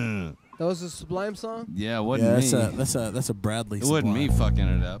 No. That was a Sublime song? Yeah, it wasn't me. That's a Bradley. It wasn't me fucking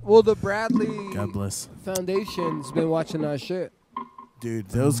it up. Well, the Bradley God bless. Foundation's been watching our shit. Dude,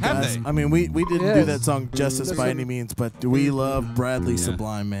 those Have guys. they? I mean, we didn't do Yes. that song justice by any means, but we love Bradley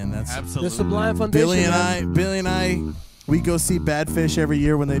Sublime, man. That's Absolutely. The Sublime Foundation. Billy and I, we go see Badfish every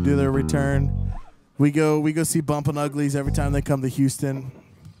year when they do their return. We go see Bumpin' Uglies every time they come to Houston.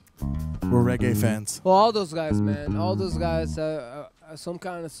 We're reggae fans. Well, all those guys, man. All those guys are some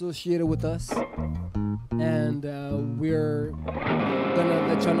kind of associated with us. And we're gonna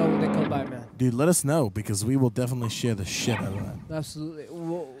let y'all know when they come by, man. Dude, let us know because we will definitely share the shit out of that. Absolutely.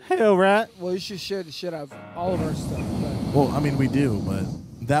 Well, Hell, rat. you should share the shit out of all of our stuff. But Well, I mean, we do, but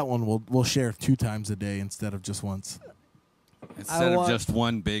that one we'll share 2 times a day instead of just once. Instead of want just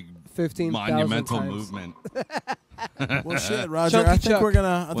one big 15,000 monumental times. movement. Well, shit, Roger. Chunky I think Chuck. we're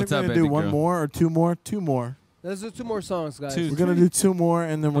gonna What's up, do baby one girl? more or 2 more. 2 more. Let's do 2 more songs, guys. Two. We're gonna do 2 more,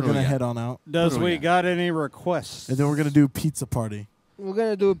 and then we're What do we gonna got? head on out. Does What do we we got any requests? And then we're gonna do pizza party. We're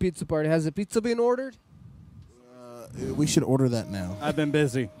gonna do a pizza party. Has the pizza been ordered? We should order that now. I've been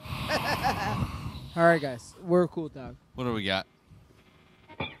busy. All right, guys. We're cool, dog. What do we got?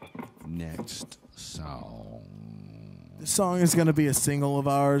 Next song. This song is gonna be a single of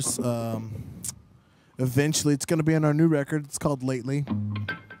ours. Eventually, it's gonna be on our new record. It's called Lately,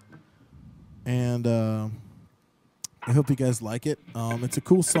 and I hope you guys like it. It's a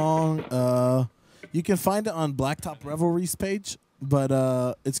cool song. You can find it on Blacktop Revelry's page, but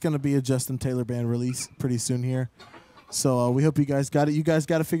it's gonna be a Justin Taylor Band release pretty soon here. So we hope you guys got it. You guys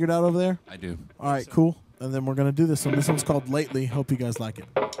got it figured out over there? I do. All right, cool. And then we're gonna do this one. This one's called Lately. Hope you guys like it.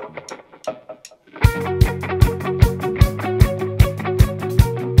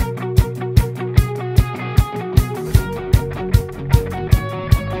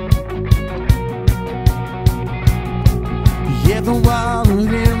 Yeah, the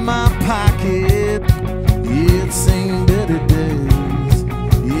wallet in my pocket, yeah, it's seen better days.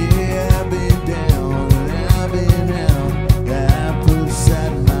 Yeah, I've been down and I've been out. I put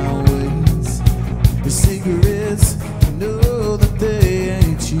aside my ways. The cigarettes, I know that they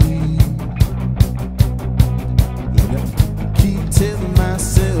ain't cheap. But I keep telling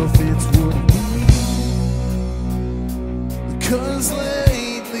myself it's what I need. 'Cause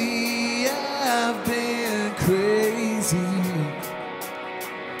lately I've been crazy,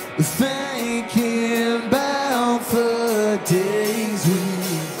 thinking about the days we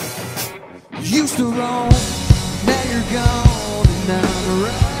used to roam. Now you're gone and I'm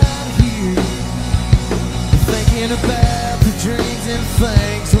right here, thinking about the dreams and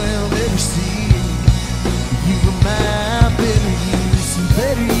things we'll never see. You were my better years,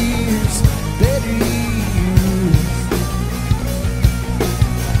 better years, better years,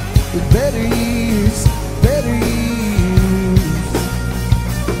 better years, better years.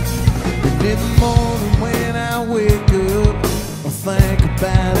 And in the morning when I wake up, I think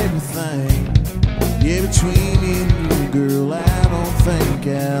about everything. Yeah, between me and you, girl, I don't think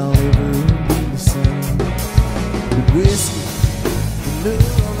I'll ever be the same. The whiskey, I know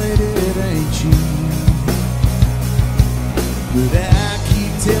that it ain't you, but I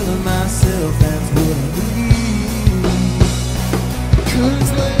keep telling myself that's what I need. 'Cause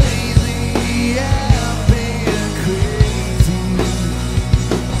lately I've been crazy,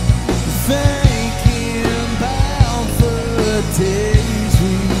 thinking about the days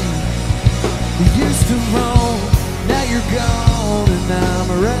we used to roam. Now you're gone and I'm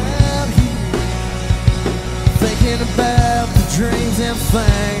around here, thinking about the dreams and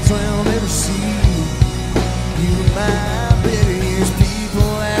things we'll never see. You were my better years. People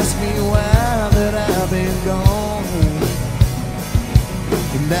ask me why that I've been gone,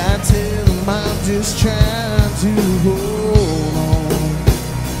 and I tell them I'm just trying to hold on.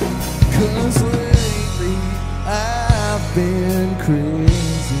 'Cause lately I've been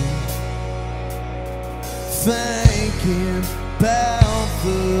crazy, thinking about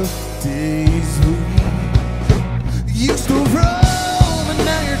the days we used to roam. And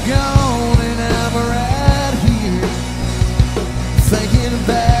now you're gone and I'm right here, thinking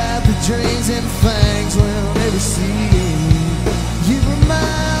about the dreams and things we'll never see. You were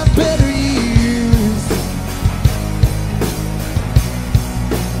my better years,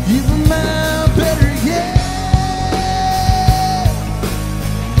 my better year.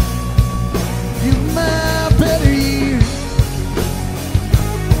 You're my better year.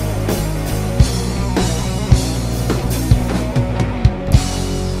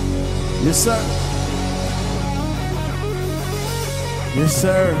 Yes, sir. Yes,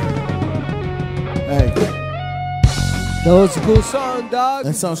 sir. Hey, That was a cool song, dog.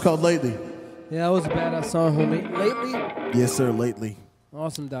 that song's called Lately. Yeah, that was a badass song, homie. Lately, Yes, sir, Lately.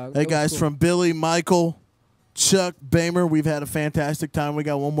 awesome, dog. Hey, That was guys, cool. from Billy, Michael, Chuck, Bamer, we've had a fantastic time. We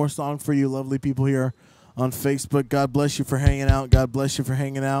got one more song for you, lovely people here on Facebook. God bless you for hanging out. God bless you for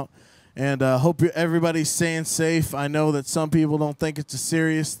hanging out. And hope everybody's staying safe. I know that some people don't think it's a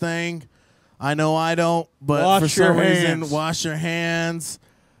serious thing. I know I don't, but Wash for some your reason, hands. wash your hands.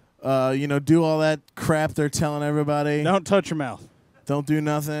 Do all that crap they're telling everybody. Don't touch your mouth. Don't do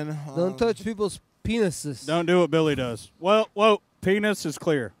nothing. Don't touch people's penises. Don't do what Billy does. Whoa, penis is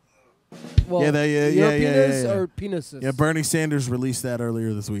clear. Well, Yeah, your yeah, penis yeah. or penises? Yeah, Bernie Sanders released that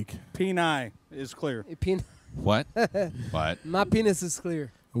earlier this week. Peni is clear. What? What? My penis is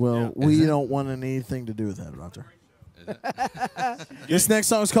clear. Well, Yeah. we don't want anything to do with that, Roger. This next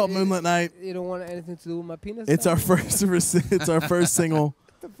song is called Moonlit Night. You don't want anything to do with my penis? It's our first. It's our first single.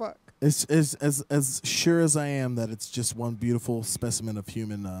 What the fuck? It's as sure as I am that it's just one beautiful specimen of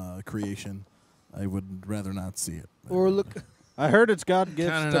human creation. I would rather not see it. Or look. I heard it's God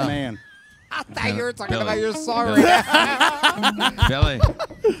gifts Kinda to know. man. I thought you were talking Billy. about your song. Billy.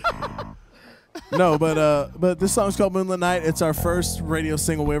 No, but this song's called Moonlit Night. It's our first radio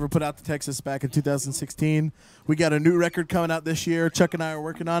single we ever put out to Texas back in 2016. We got a new record coming out this year. Chuck and I are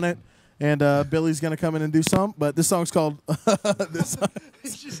working on it, and Billy's gonna come in and do some. But this song's called. This song, He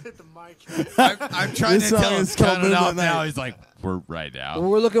just hit the mic. I'm trying This to song tell him is to called cut it off Moonlit Night. now. He's like, we're right now. Well,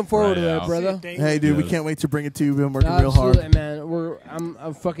 we're looking forward to Right that, out. brother. hey, dude, we Yes. can't wait to bring it to you. We've been working real Absolutely, hard. man.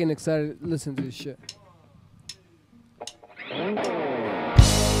 I'm fucking excited to listen to this shit.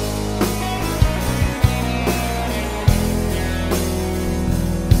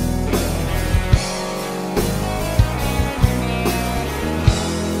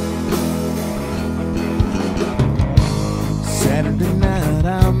 Saturday night,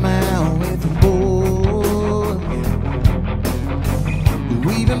 I'm out with the boys.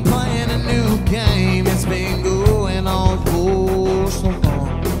 We've been playing a new game. It's been going on for so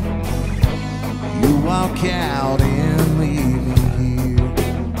long. You walk out and leave me here,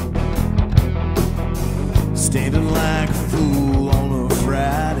 standing like a fool on a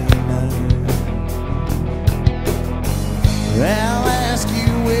Friday night. I'll ask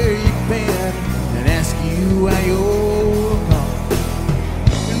you where you've been and ask you how you're gone,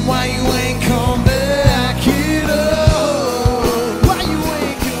 and why you ain't come back here. Why you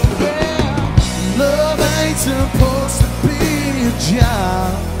ain't come back? Love ain't supposed to be a job.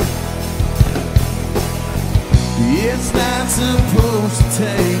 It's not supposed to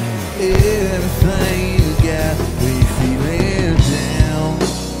take everything you got when you're feeling down.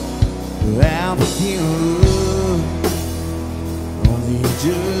 I'll pick you up on the edge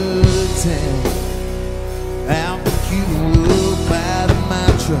of town. I'll pick you up out of my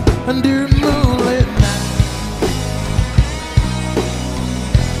truck under a moonlit night.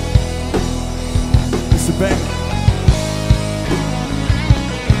 Mr. Bank.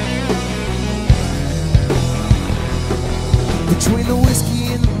 Between the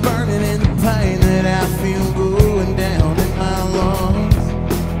whiskey and the burning and the pain that I feel going down in my lungs,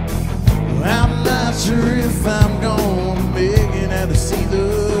 I'm not sure if I'm gonna make it out to see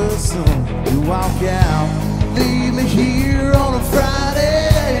the sun. You walk out, leave me here on a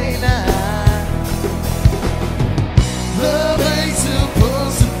Friday night. Love ain't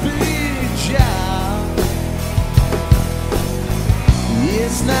supposed to be a job.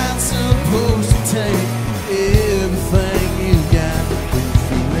 It's not supposed to take everything you got when you're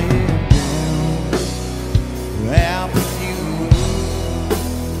feeling down. I'll pick you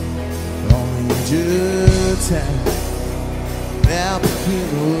up on the edge of town. I'll pick you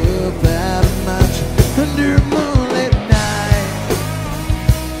up out of my truck under a moonlit night.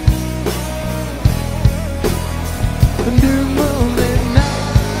 Under a moonlit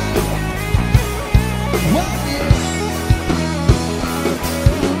night. Whoa, yeah.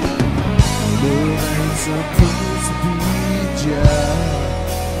 Love ain't supposed to be a job.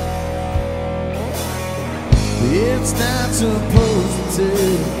 It's not supposed to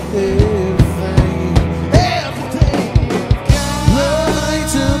take everything. Love ain't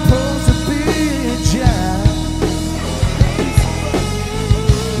supposed to be a job.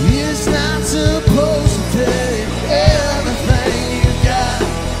 It's not supposed to take everything you got.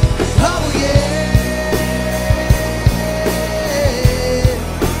 Oh yeah.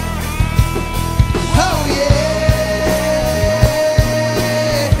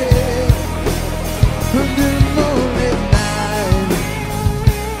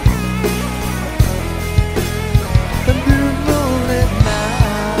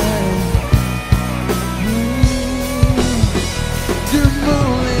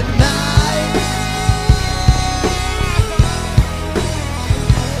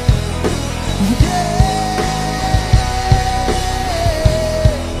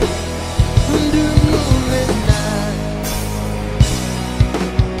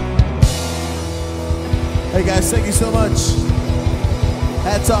 Hey guys, thank you so much.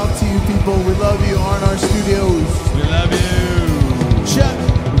 Hats off to you people. We love you, R&R Studios. We love you. Chuck,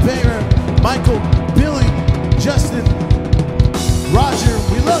 Banger, Michael, Billy, Justin, Roger.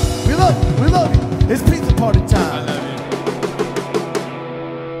 We love you. It's pizza party I time. love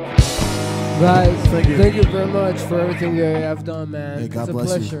you. Guys, Thank you. thank you very much for everything you have done, man. Hey, God it's a bless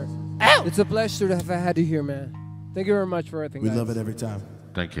you. pleasure. It's a pleasure to have had you here, man. Thank you very much for everything, We guys. love it every time.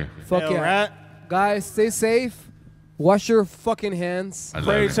 Thank you. Fuck Hell, yeah. right? Guys, stay safe. Wash your fucking hands. I love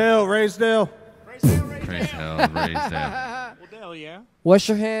Praise you. hell, Raisdale. Praise hell, raise that. Well, hell yeah. Wash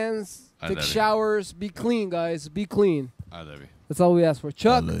your hands. I Take love you. showers. Be clean, guys. Be clean. I love you. That's all we ask for.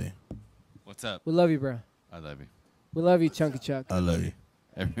 Chuck, I love you. What's up? we love you, bro. I love you. We love you, Chunky Chuck. I love you.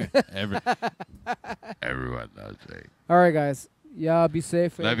 Everyone loves me. All right, guys. Yeah, be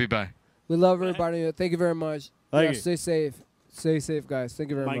safe. Love you. Bye. We love everybody. Thank you very much. Thank Yeah, you. stay safe. Stay safe, guys. Thank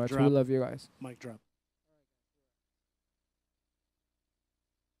you very Mic much. drop. We love you guys. Mic drop.